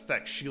expedition.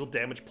 Effect, shield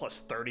damage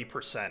plus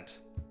 30%.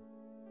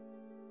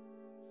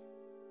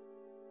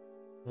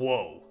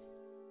 Whoa.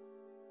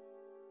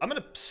 I'm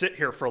gonna sit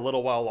here for a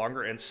little while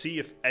longer and see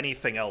if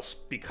anything else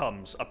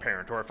becomes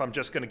apparent, or if I'm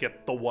just gonna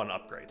get the one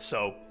upgrade.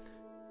 So,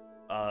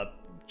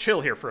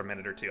 chill here for a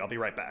minute or two. I'll be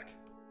right back.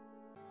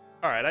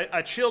 Alright,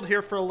 I chilled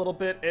here for a little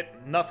bit.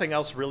 Nothing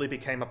else really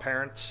became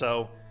apparent,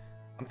 so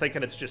I'm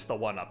thinking it's just the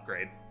one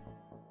upgrade.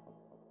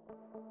 I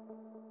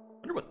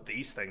wonder what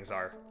these things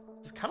are.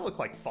 These kind of look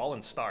like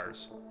fallen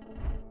stars.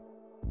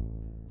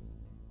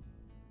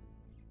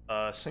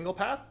 Single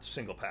path?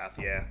 Single path,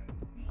 yeah.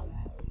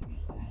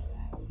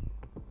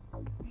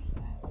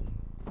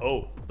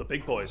 Oh, the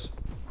big boys.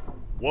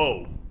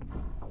 Whoa.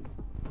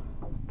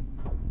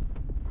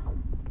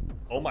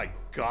 Oh my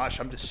gosh,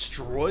 I'm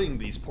destroying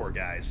these poor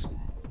guys.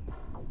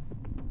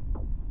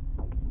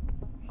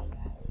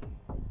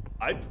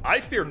 I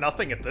fear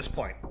nothing at this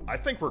point. I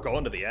think we're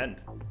going to the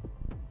end.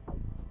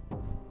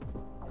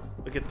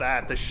 Look at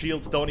that. The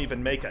shields don't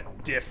even make a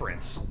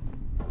difference.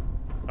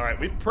 Alright,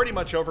 we've pretty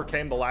much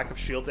overcame the lack of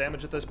shield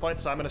damage at this point,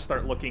 so I'm going to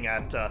start looking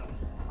at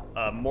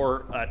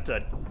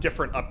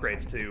different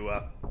upgrades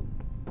to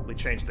really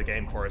change the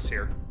game for us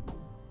here.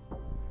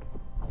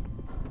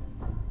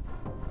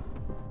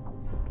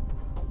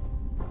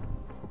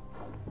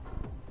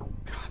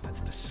 God,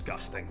 that's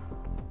disgusting.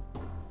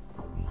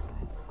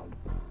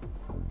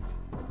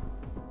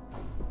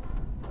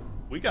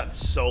 We got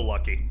so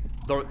lucky.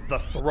 The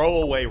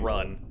throwaway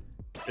run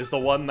is the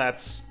one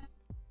that's...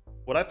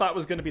 What I thought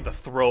was going to be the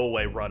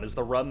throwaway run is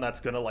the run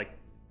that's going to, like,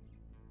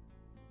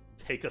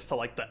 take us to,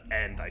 like, the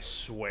end, I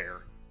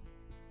swear.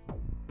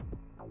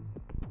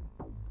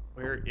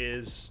 Where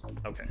is...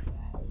 Okay.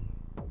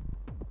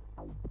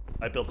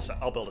 I'll build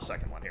a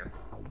second one here.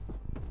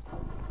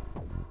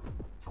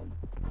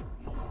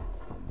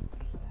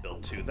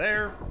 Build 2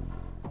 there.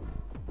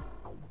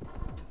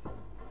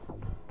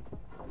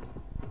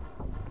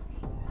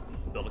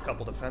 Build a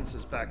couple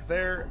defenses back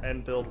there,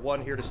 and build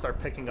 1 here to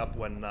start picking up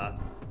when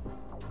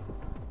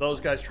those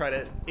guys try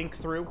to ink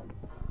through.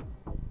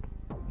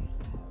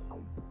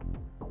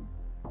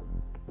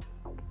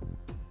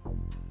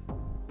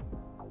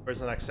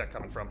 Where's the next set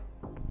coming from?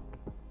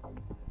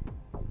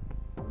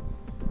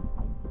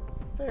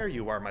 There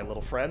you are, my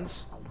little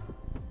friends.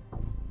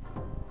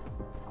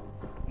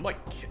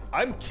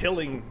 I'm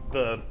killing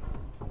the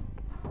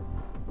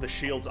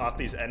shields off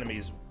these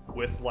enemies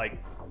with,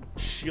 like,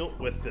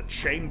 with the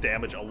chain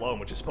damage alone,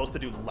 which is supposed to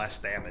do less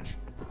damage.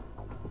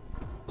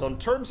 So in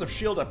terms of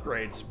shield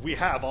upgrades, we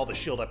have all the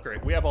shield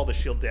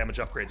damage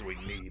upgrades we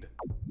need.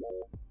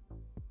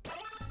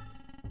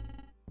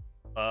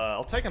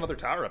 I'll take another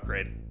tower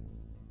upgrade.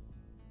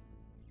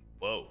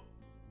 Whoa.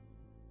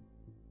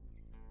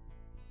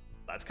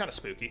 That's kind of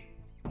spooky.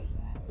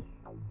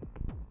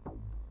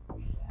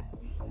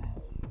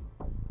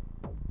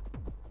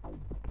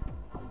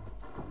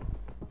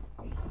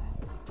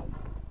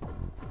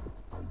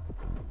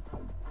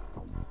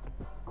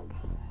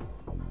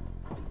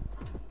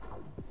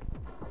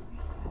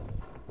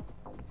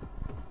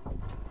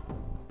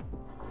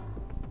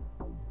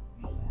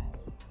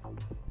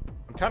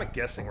 I'm kind of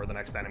guessing where the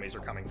next enemies are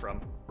coming from.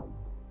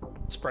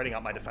 Spreading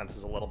out my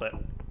defenses a little bit.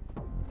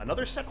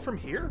 Another set from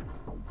here?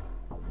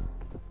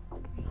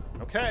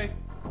 Okay.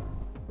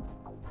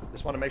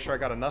 Just want to make sure I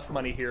got enough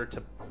money here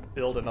to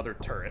build another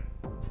turret.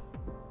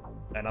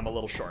 And I'm a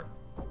little short.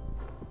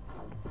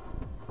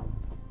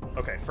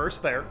 Okay,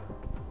 first there.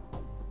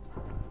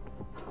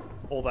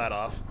 Pull that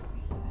off.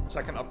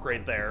 Second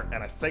upgrade there,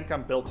 and I think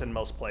I'm built in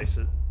most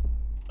places.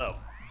 Oh.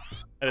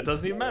 And it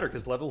doesn't even matter,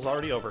 because level's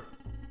already over.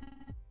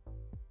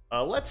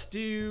 Let's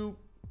do...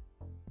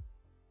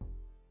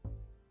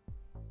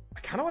 I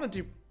kind of want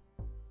to do...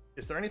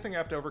 Is there anything I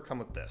have to overcome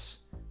with this?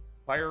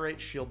 Fire rate,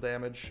 shield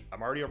damage.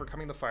 I'm already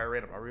overcoming the fire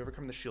rate. I'm already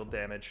overcoming the shield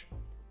damage.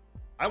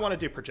 I want to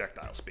do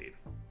projectile speed.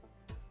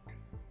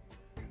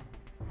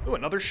 Ooh,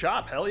 another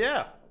shop. Hell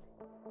yeah.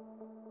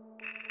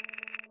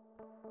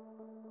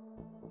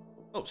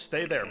 Oh,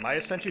 stay there. Maya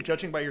sent you,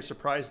 judging by your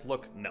surprised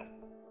look. No.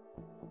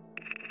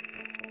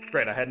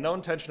 Great, I had no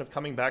intention of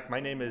coming back. My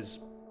name is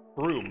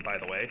Broom, by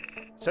the way.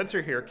 Since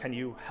you're here, can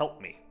you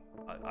help me?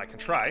 I can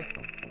try.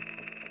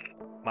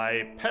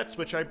 My pets,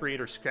 which I breed,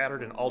 are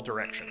scattered in all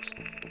directions.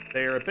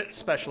 They are a bit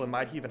special and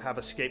might even have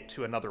escaped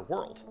to another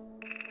world.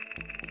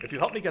 If you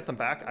help me get them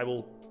back, I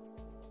will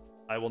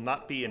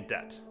not be in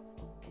debt.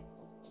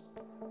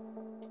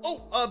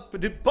 Oh,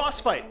 boss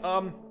fight.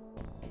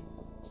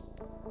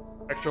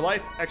 Extra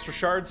life, extra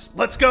shards.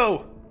 Let's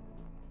go!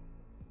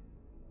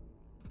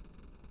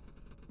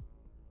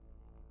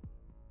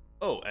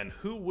 Oh, and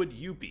who would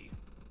you be?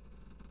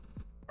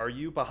 Are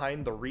you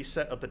behind the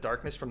reset of the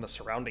darkness from the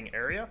surrounding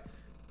area?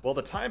 Well,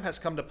 the time has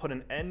come to put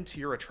an end to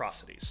your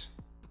atrocities.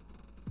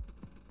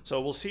 So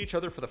we'll see each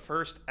other for the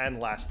first and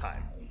last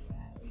time.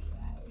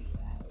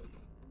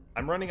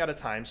 I'm running out of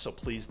time, so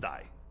please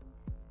die.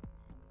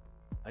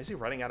 Why is he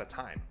running out of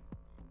time?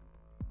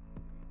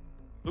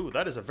 Ooh,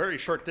 that is a very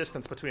short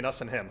distance between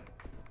us and him.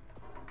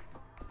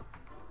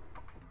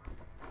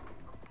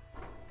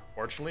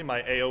 Fortunately,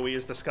 my AoE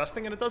is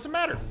disgusting and it doesn't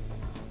matter.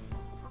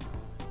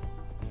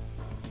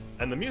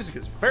 And the music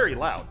is very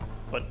loud,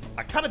 but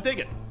I kind of dig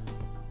it.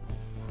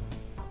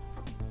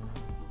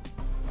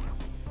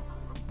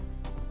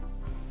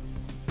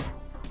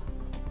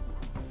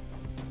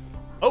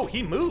 Oh,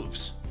 he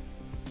moves!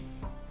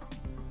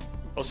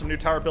 Oh, some new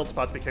tower build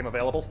spots became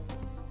available.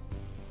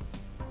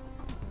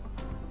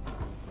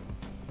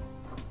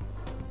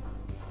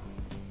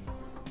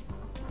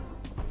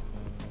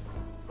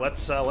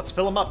 Let's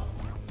fill him up.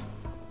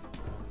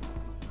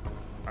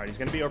 Alright, he's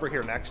gonna be over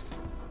here next.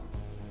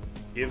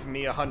 Give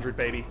me 100,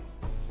 baby.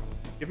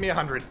 Give me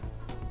 100.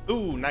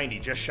 Ooh, 90,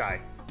 just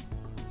shy.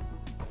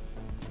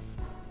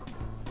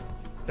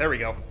 There we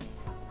go.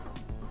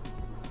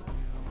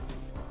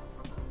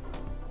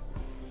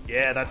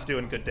 Yeah, that's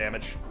doing good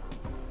damage.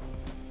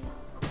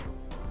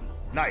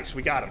 Nice,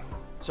 we got him.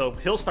 So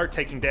he'll start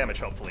taking damage,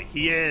 hopefully.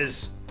 He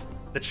is.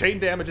 The chain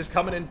damage is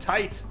coming in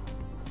tight.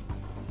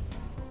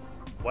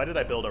 Why did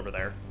I build over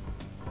there?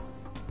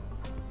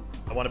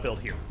 I want to build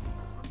here.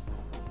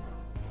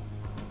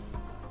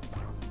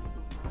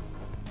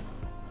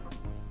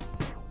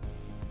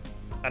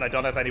 And I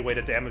don't have any way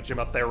to damage him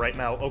up there right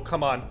now. Oh,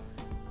 come on.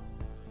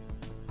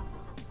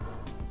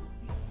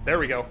 There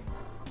we go.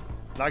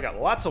 Now I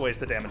got lots of ways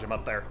to damage him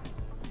up there.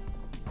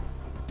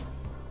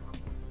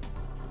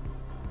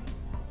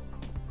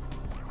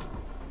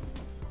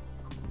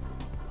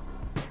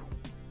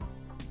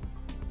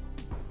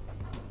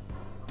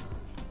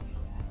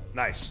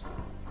 Nice.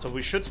 So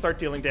we should start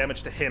dealing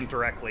damage to him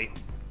directly.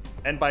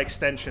 And by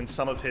extension,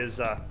 some of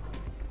his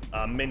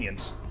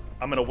minions.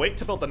 I'm going to wait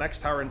to build the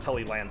next tower until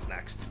he lands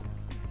next.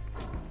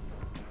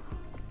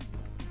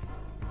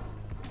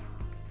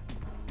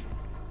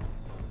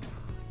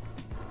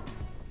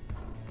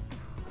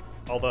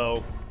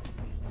 Although,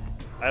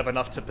 I have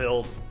enough to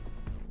build.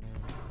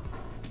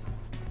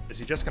 Is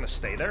he just going to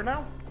stay there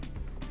now?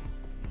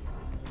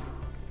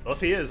 Well,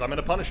 if he is, I'm going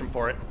to punish him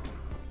for it.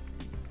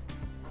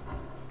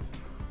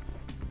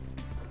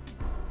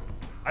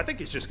 I think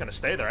he's just going to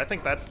stay there. I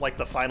think that's like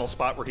the final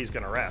spot where he's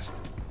going to rest.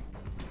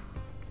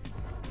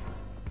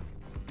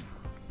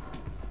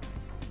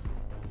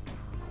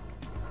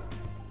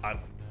 I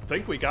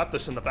think we got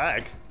this in the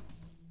bag.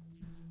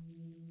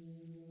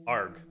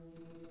 Arg.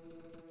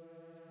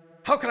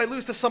 How can I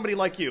lose to somebody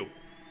like you?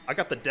 I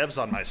got the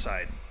devs on my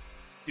side.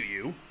 Do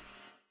you?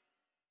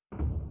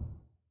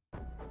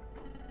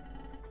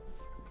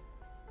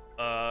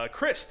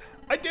 Christ,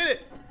 I did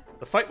it!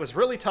 The fight was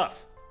really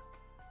tough.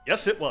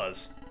 Yes, it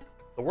was.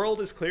 The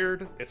world is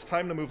cleared. It's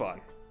time to move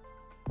on.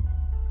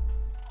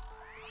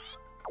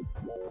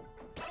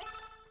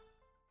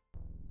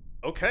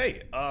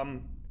 Okay,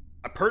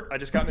 I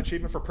just got an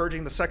achievement for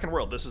purging the second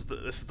world. This is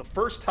the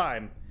first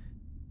time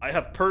I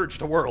have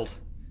purged a world.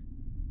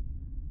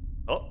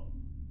 Oh,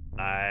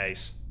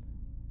 nice.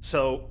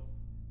 So,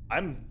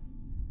 I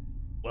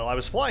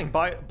was flying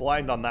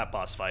blind on that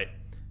boss fight.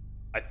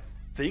 I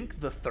think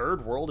the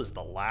third world is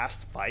the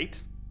last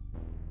fight.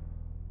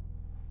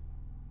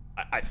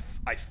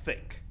 I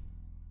think.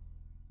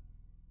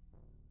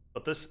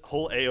 But this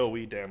whole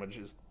AoE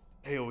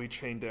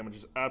chain damage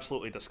is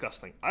absolutely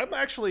disgusting. I'm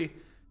actually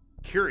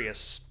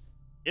curious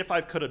if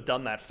I could have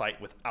done that fight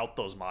without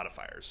those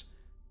modifiers.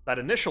 That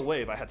initial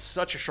wave, I had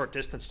such a short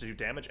distance to do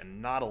damage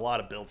and not a lot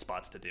of build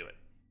spots to do it.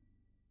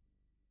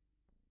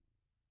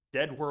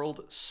 Dead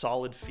world,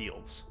 solid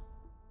fields.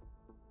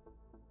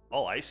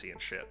 All icy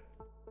and shit.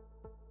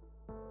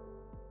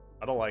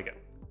 I don't like it.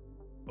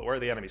 But where are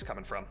the enemies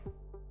coming from?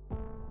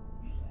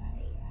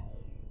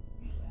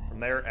 From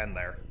there and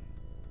there.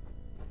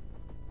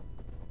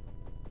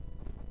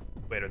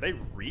 Wait, are they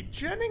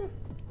regenning?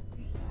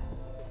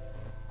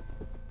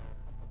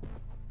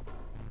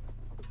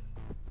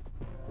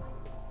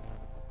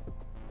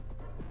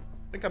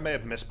 I think I may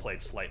have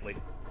misplayed slightly.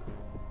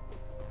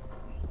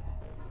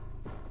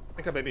 I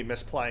think I may be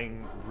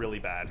misplaying really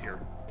bad here.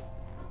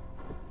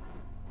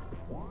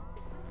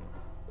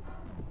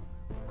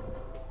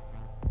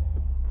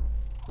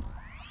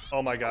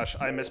 Oh my gosh,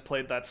 I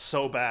misplayed that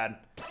so bad.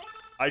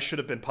 I should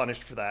have been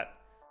punished for that.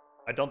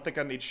 I don't think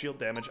I need shield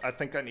damage. I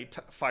think I need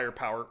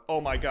firepower. Oh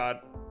my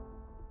god.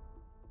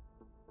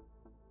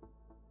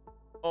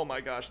 Oh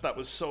my gosh, that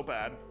was so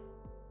bad.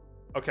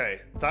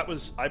 Okay,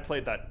 I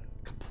played that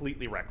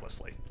completely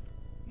recklessly.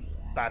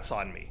 That's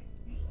on me.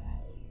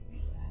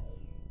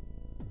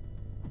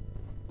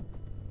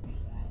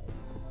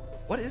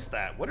 What is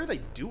that? What are they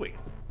doing?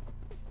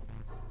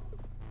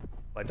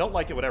 I don't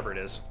like it, whatever it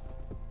is.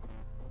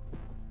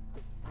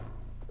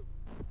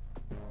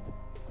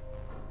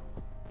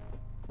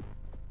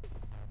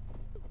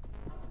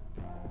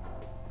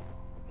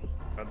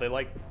 Are they,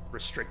 like,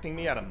 restricting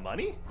me out of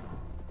money?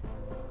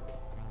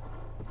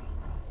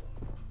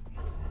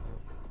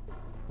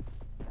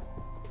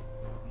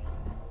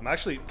 I'm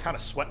actually kind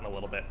of sweating a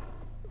little bit.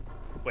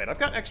 Wait, I've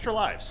got extra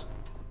lives.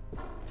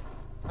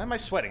 Why am I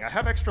sweating? I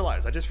have extra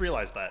lives. I just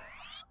realized that.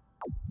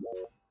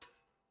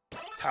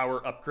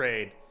 Tower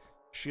upgrade.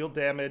 Shield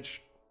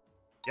damage.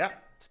 Yeah,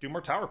 let's do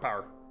more tower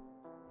power.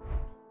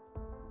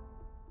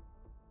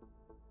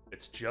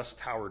 It's just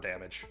tower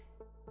damage.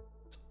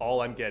 That's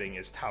all I'm getting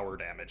is tower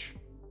damage.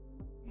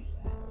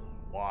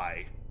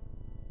 Why?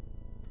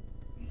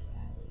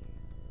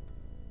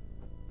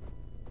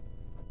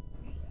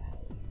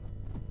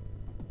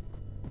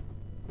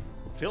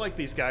 I feel like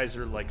these guys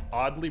are, like,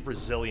 oddly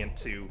resilient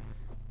to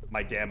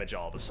my damage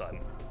all of a sudden.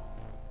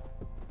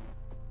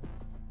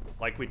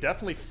 Like, we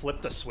definitely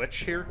flipped a switch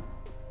here,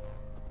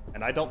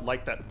 and I don't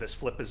like that this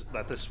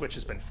switch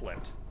has been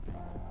flipped.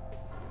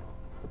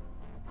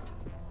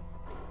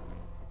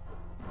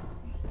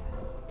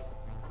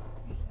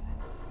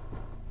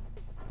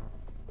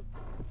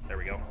 There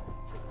we go.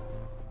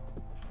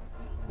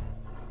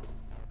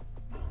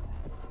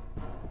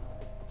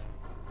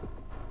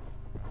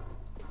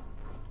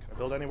 Can I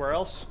build anywhere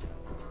else?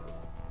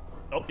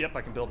 Oh, yep,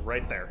 I can build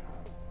right there.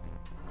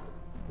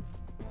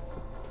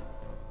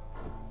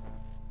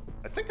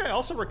 I think I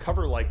also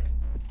recover, like,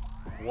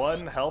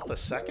 1 health a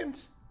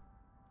second?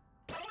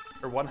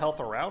 Or 1 health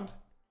a round?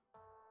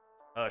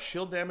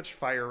 Shield damage,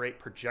 fire rate,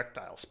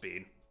 projectile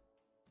speed.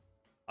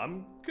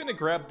 I'm gonna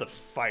grab the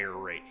fire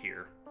rate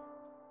here.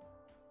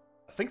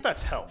 I think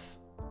that's health.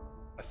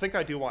 I think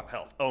I do want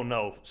health. Oh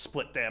no,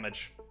 split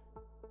damage.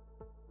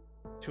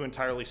 2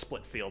 entirely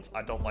split fields.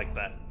 I don't like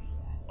that.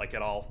 Like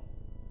at all.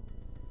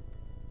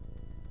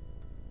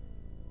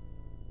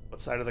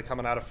 What side are they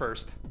coming out of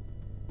first?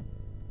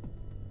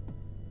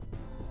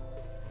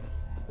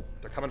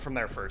 They're coming from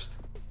there first.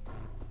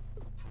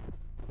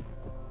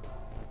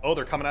 Oh,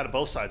 they're coming out of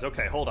both sides.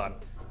 Okay, hold on.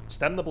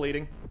 Stem the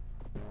bleeding.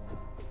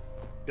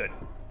 Good.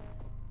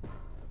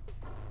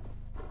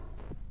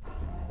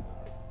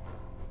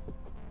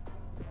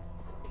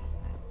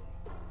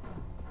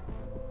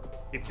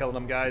 Keep killing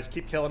them, guys.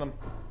 Keep killing them.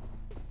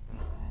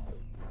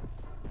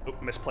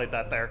 Oop, misplayed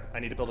that there. I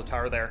need to build a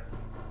tower there.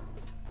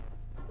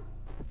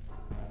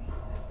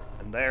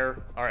 And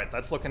there. Alright,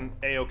 that's looking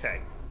A-okay.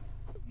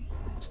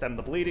 Stem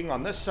the bleeding on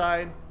this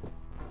side.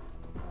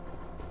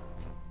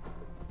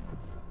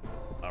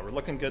 We're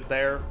looking good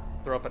there.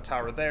 Throw up a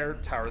tower there.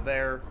 Tower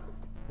there.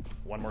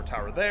 1 more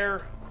tower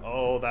there.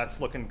 Oh, that's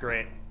looking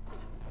great.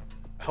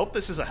 I hope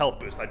this is a health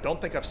boost. I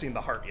don't think I've seen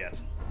the heart yet.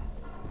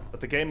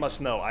 But the game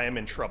must know I am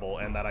in trouble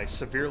and that I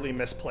severely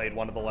misplayed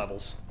one of the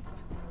levels.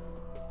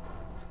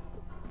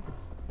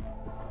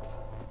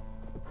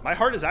 My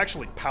heart is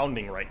actually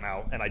pounding right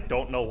now, and I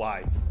don't know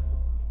why.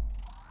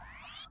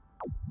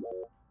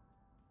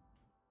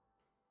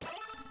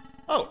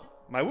 Oh,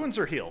 my wounds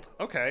are healed.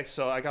 Okay,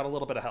 so I got a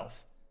little bit of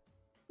health.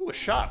 Ooh, a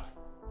shop.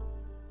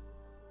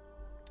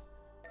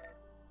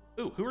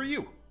 Ooh, who are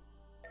you?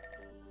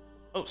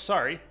 Oh,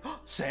 sorry.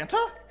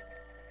 Santa?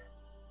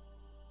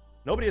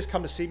 Nobody has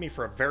come to see me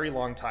for a very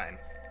long time.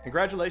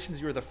 Congratulations,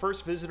 you were the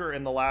first visitor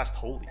in the last...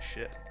 Holy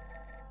shit.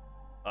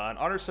 In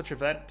honor of such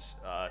event,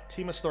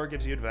 Tima Store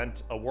gives you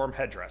a warm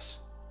headdress.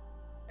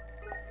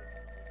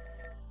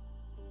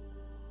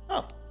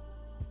 Oh.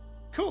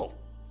 Cool.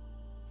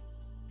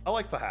 I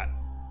like the hat.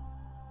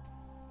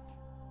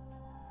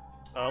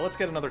 Let's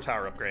get another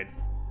tower upgrade.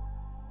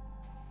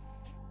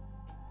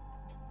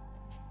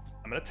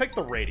 I'm gonna take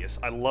the radius.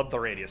 I love the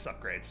radius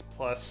upgrades.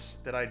 Plus,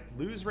 did I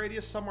lose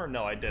radius somewhere?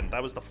 No, I didn't.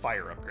 That was the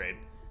fire upgrade,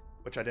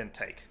 which I didn't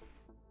take.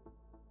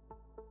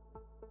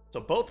 So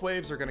both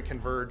waves are gonna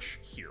converge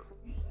here.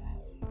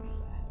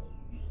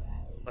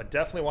 I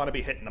definitely want to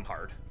be hitting them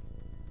hard.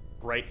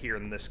 Right here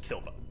in this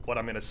kill box. What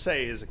I'm gonna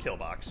say is a kill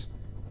box.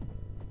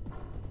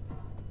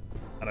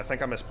 And I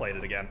think I misplayed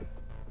it again.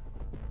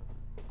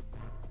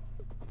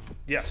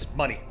 Yes,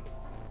 money.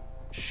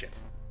 Shit.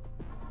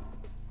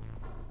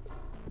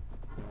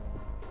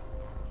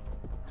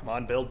 Come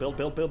on, build, build,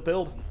 build, build,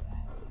 build.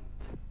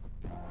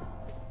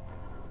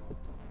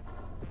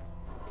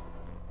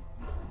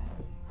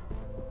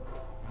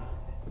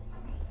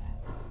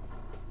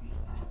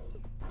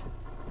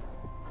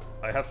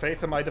 I have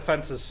faith in my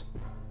defenses.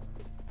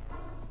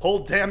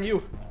 Hold, damn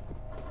you!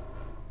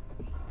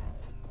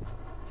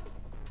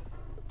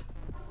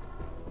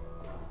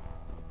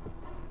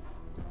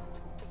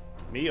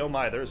 Me, oh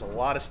my, there's a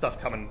lot of stuff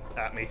coming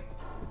at me.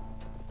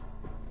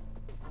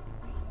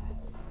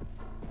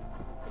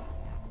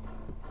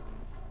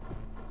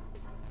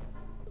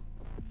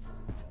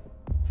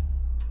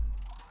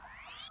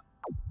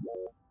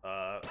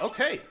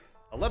 Okay.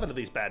 11 of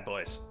these bad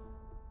boys.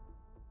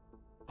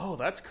 Oh,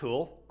 that's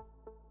cool.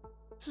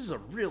 This is a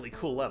really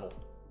cool level.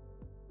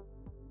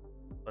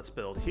 Let's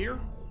build here,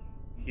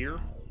 here,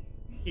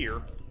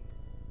 here,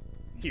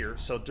 here.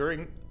 So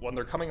when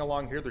they're coming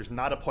along here, there's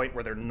not a point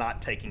where they're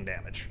not taking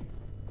damage.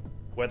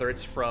 Whether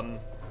it's from...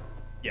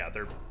 Yeah,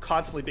 they're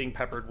constantly being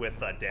peppered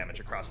with damage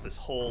across this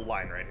whole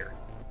line right here.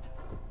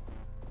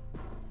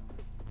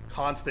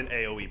 Constant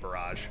AoE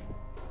barrage.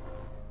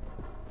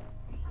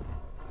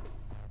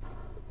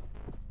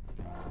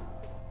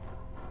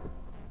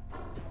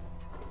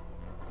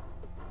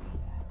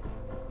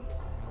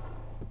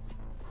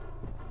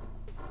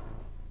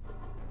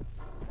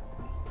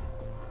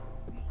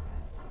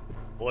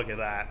 Look at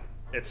that.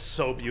 It's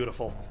so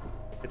beautiful.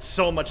 It's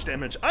so much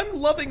damage. I'm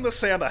loving the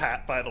Santa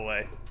hat, by the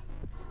way.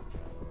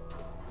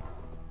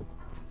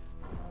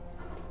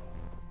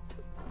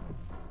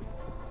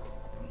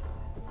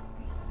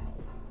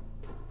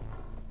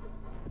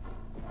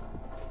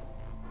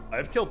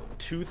 I've killed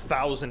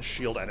 2,000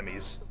 shield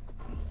enemies.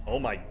 Oh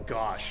my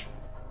gosh.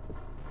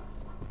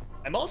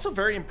 I'm also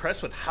very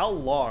impressed with how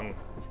long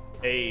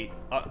a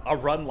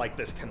run like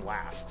this can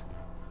last.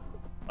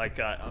 Like,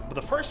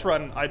 the first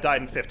run, I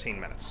died in 15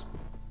 minutes.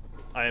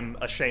 I'm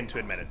ashamed to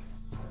admit it.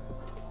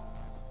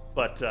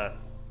 But,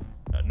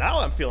 now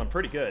I'm feeling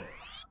pretty good.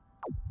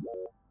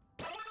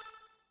 Do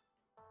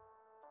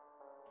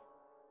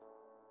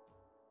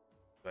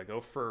I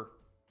go for...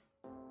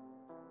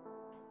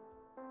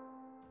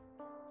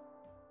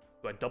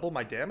 Do I double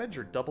my damage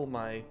or double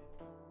my...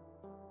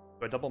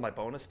 Do I double my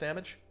bonus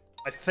damage?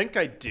 I think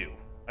I do.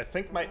 I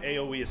think my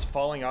AoE is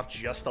falling off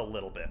just a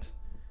little bit.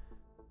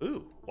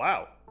 Ooh,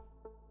 wow.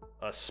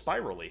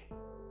 Spirally.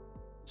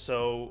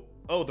 So,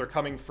 oh, they're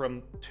coming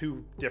from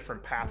 2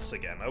 different paths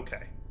again.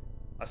 Okay.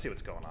 I see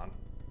what's going on.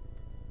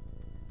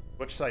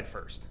 Which side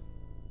first?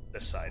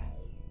 This side.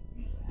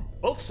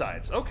 Both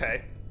sides,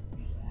 okay.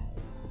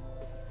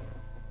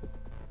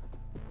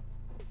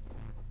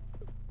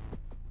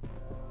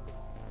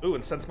 Ooh,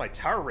 and since my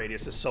tower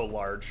radius is so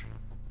large,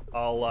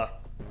 I'll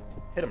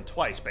hit him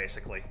twice,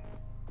 basically.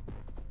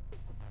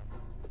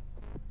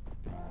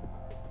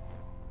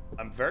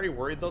 I'm very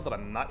worried, though, that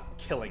I'm not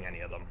killing any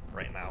of them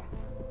right now.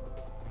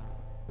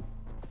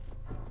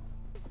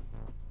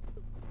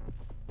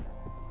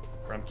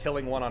 Or I'm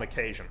killing one on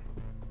occasion.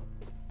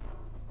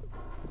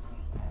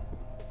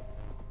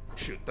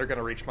 Shoot, they're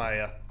gonna reach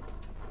my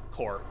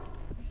core.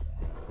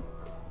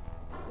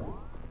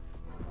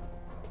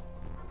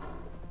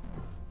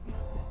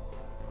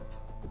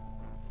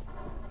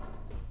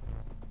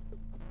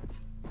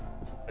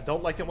 I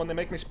don't like it when they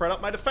make me spread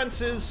out my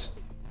defenses.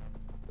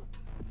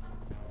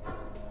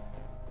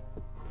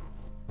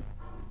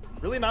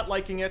 Really not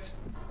liking it.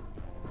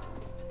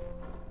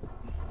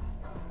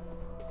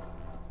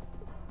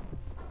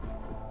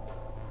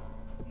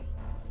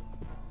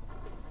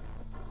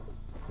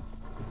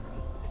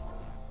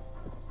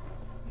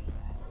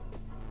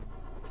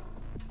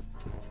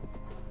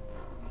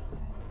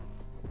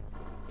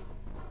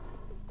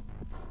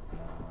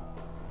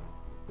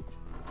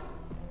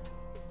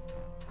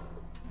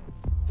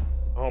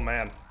 Oh,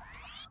 man.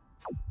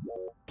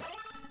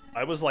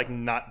 I was, like,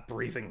 not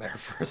breathing there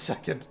for a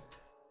second.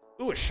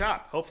 Ooh, a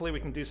shop. Hopefully we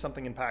can do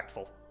something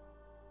impactful.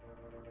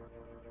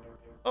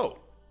 Oh.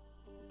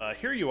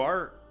 Here you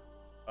are,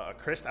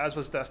 Christ, as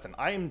was destined.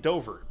 I am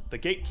Dover, the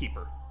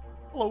gatekeeper.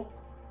 Hello.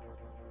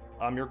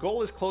 Your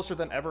goal is closer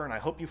than ever, and I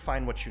hope you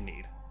find what you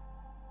need.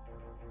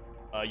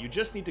 You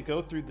just need to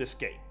go through this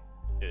gate.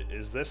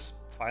 Is this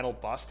final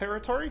boss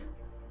territory?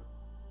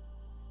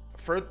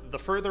 The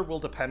further will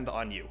depend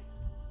on you.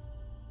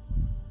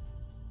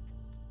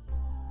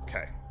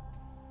 Okay.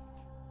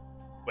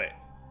 Wait.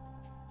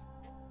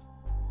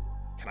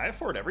 Can I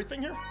afford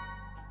everything here?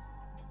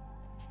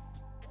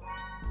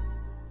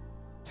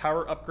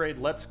 Tower upgrade,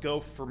 let's go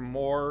for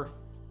more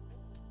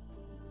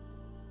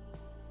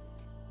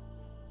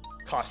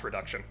cost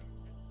reduction.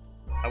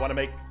 I want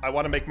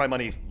to make my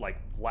money like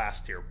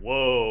last here.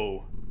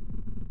 Whoa.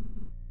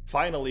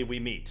 Finally we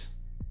meet.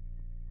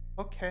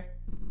 Okay.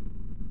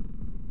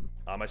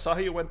 I saw how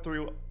you went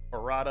through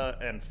Arata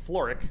and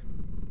Floric.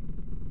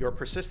 Your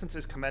persistence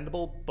is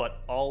commendable,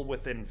 but all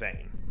within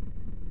vain.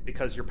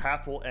 Because your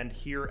path will end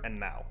here and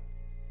now.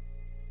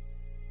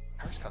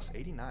 Ours costs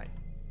 89.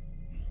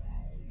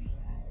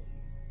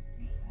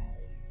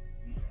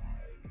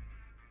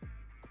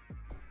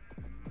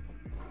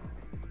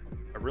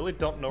 I really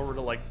don't know where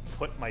to, like,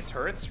 put my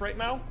turrets right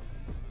now.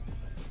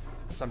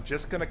 So I'm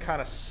just gonna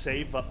kind of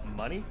save up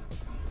money.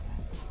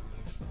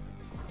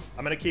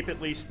 I'm gonna keep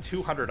at least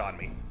 200 on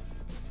me.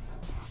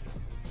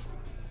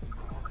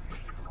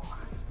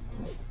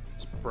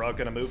 Is bro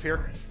gonna move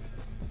here?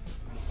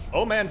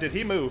 Oh man, did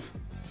he move?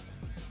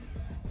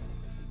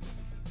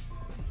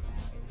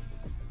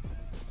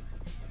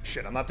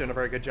 Shit, I'm not doing a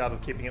very good job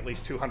of keeping at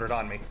least 200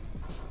 on me.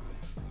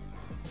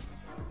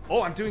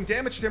 Oh, I'm doing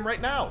damage to him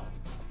right now!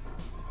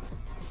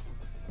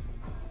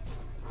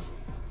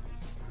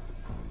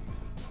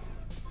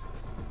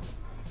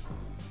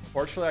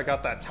 Fortunately, I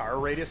got that tower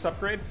radius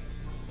upgrade,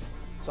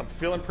 so I'm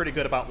feeling pretty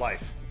good about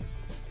life.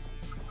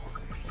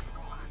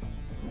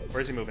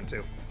 Where's he moving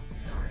to?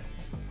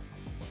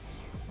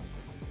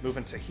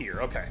 Moving to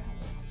here, okay.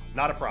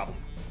 Not a problem.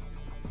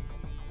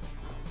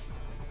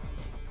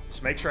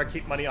 Just make sure I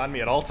keep money on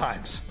me at all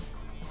times.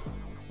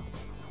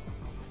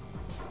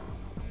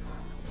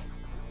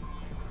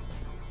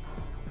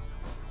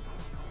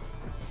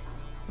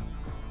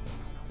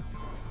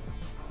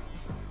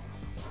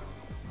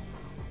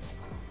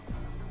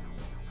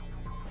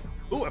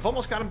 Ooh, I've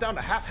almost got him down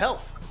to half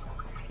health.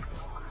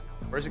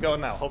 Where's he going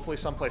now? Hopefully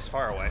someplace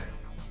far away.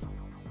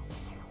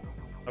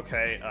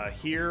 Okay,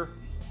 here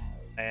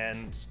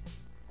and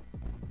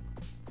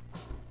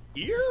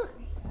here?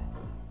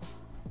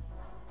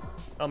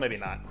 Oh, maybe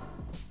not.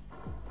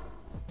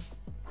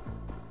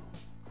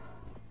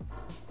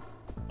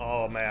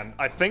 Oh man,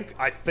 I think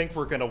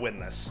we're gonna win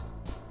this.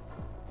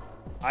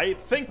 I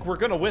think we're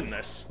gonna win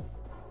this.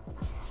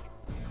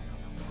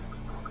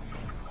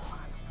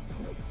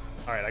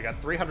 Alright, I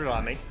got 300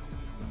 on me.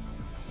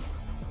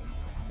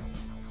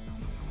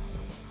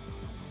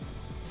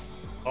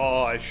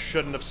 Oh, I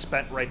shouldn't have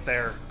spent right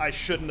there. I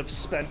shouldn't have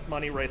spent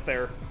money right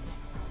there.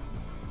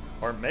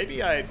 Or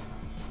maybe I...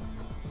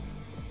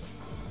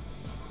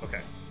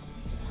 Okay.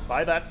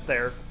 Buy that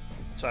there,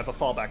 so I have a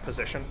fallback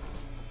position.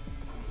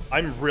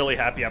 I'm really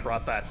happy I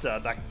brought that,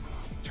 that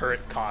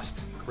turret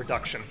cost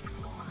reduction.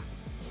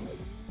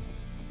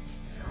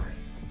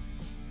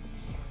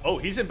 Oh,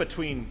 he's in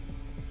between...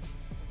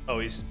 Oh,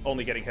 he's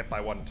only getting hit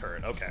by one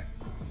turret. Okay.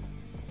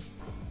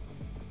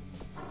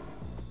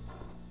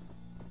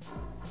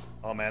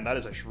 Oh man, that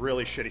is a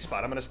really shitty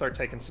spot. I'm gonna start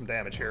taking some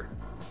damage here.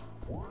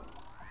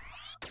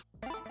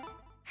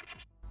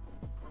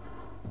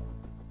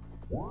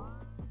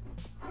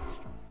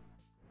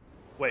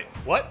 Wait,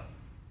 what?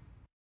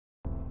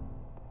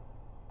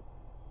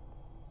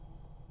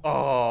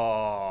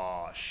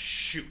 Oh,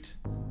 shoot.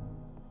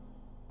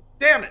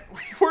 Damn it,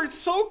 we were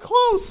so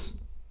close.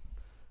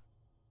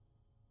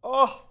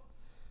 Oh.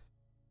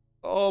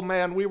 Oh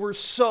man, we were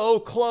so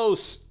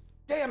close.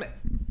 Damn it.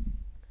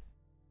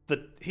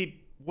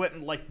 He went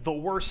in like the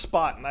worst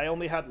spot and I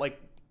only had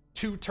like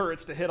 2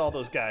 turrets to hit all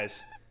those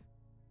guys.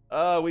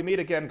 We meet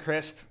again,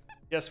 Christ.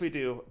 Yes, we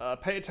do.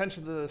 Pay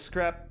attention to the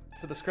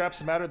scraps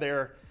that matter.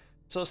 They're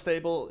so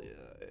stable,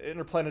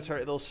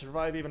 interplanetary. They'll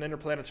survive even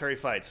interplanetary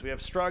fights. We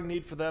have strong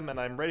need for them and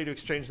I'm ready to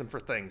exchange them for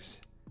things.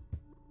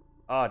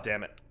 Ah,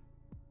 damn it.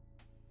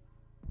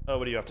 Oh,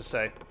 what do you have to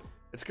say?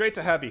 It's great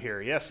to have you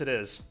here. Yes, it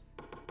is.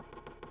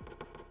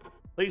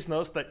 Please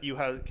note that you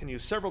can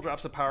use several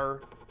drops of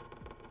power.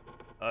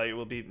 You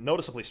will be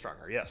noticeably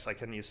stronger. Yes, I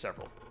can use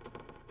several.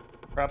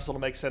 Perhaps it'll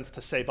make sense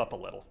to save up a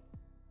little.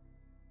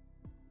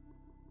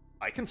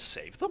 I can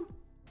save them?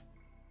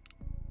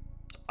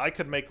 I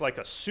could make like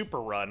a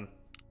super run.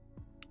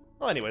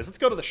 Well, anyways, let's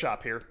go to the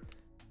shop here.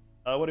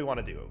 What do you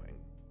want to do?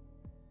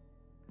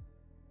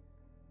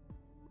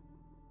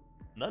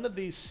 None of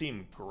these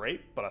seem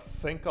great, but I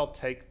think I'll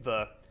take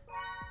the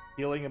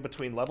healing in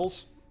between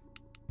levels.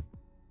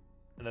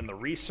 And then the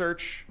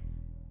research.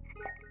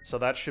 So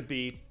that should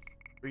be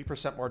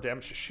 3% more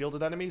damage to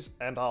shielded enemies.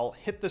 And I'll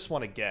hit this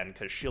one again,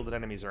 because shielded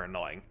enemies are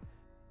annoying.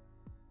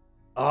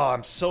 Oh,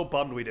 I'm so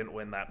bummed we didn't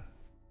win that.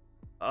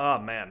 Oh,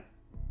 man.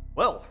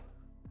 Well,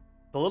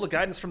 the little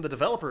guidance from the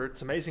developer,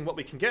 it's amazing what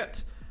we can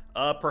get.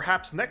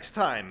 Perhaps next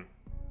time,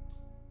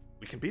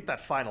 we can beat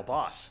that final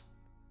boss.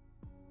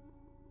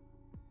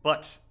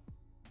 But,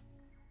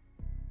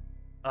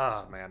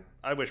 ah, man,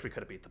 I wish we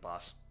could have beat the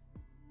boss.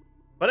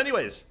 But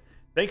anyways,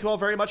 thank you all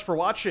very much for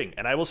watching,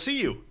 and I will see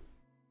you in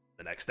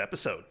the next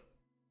episode.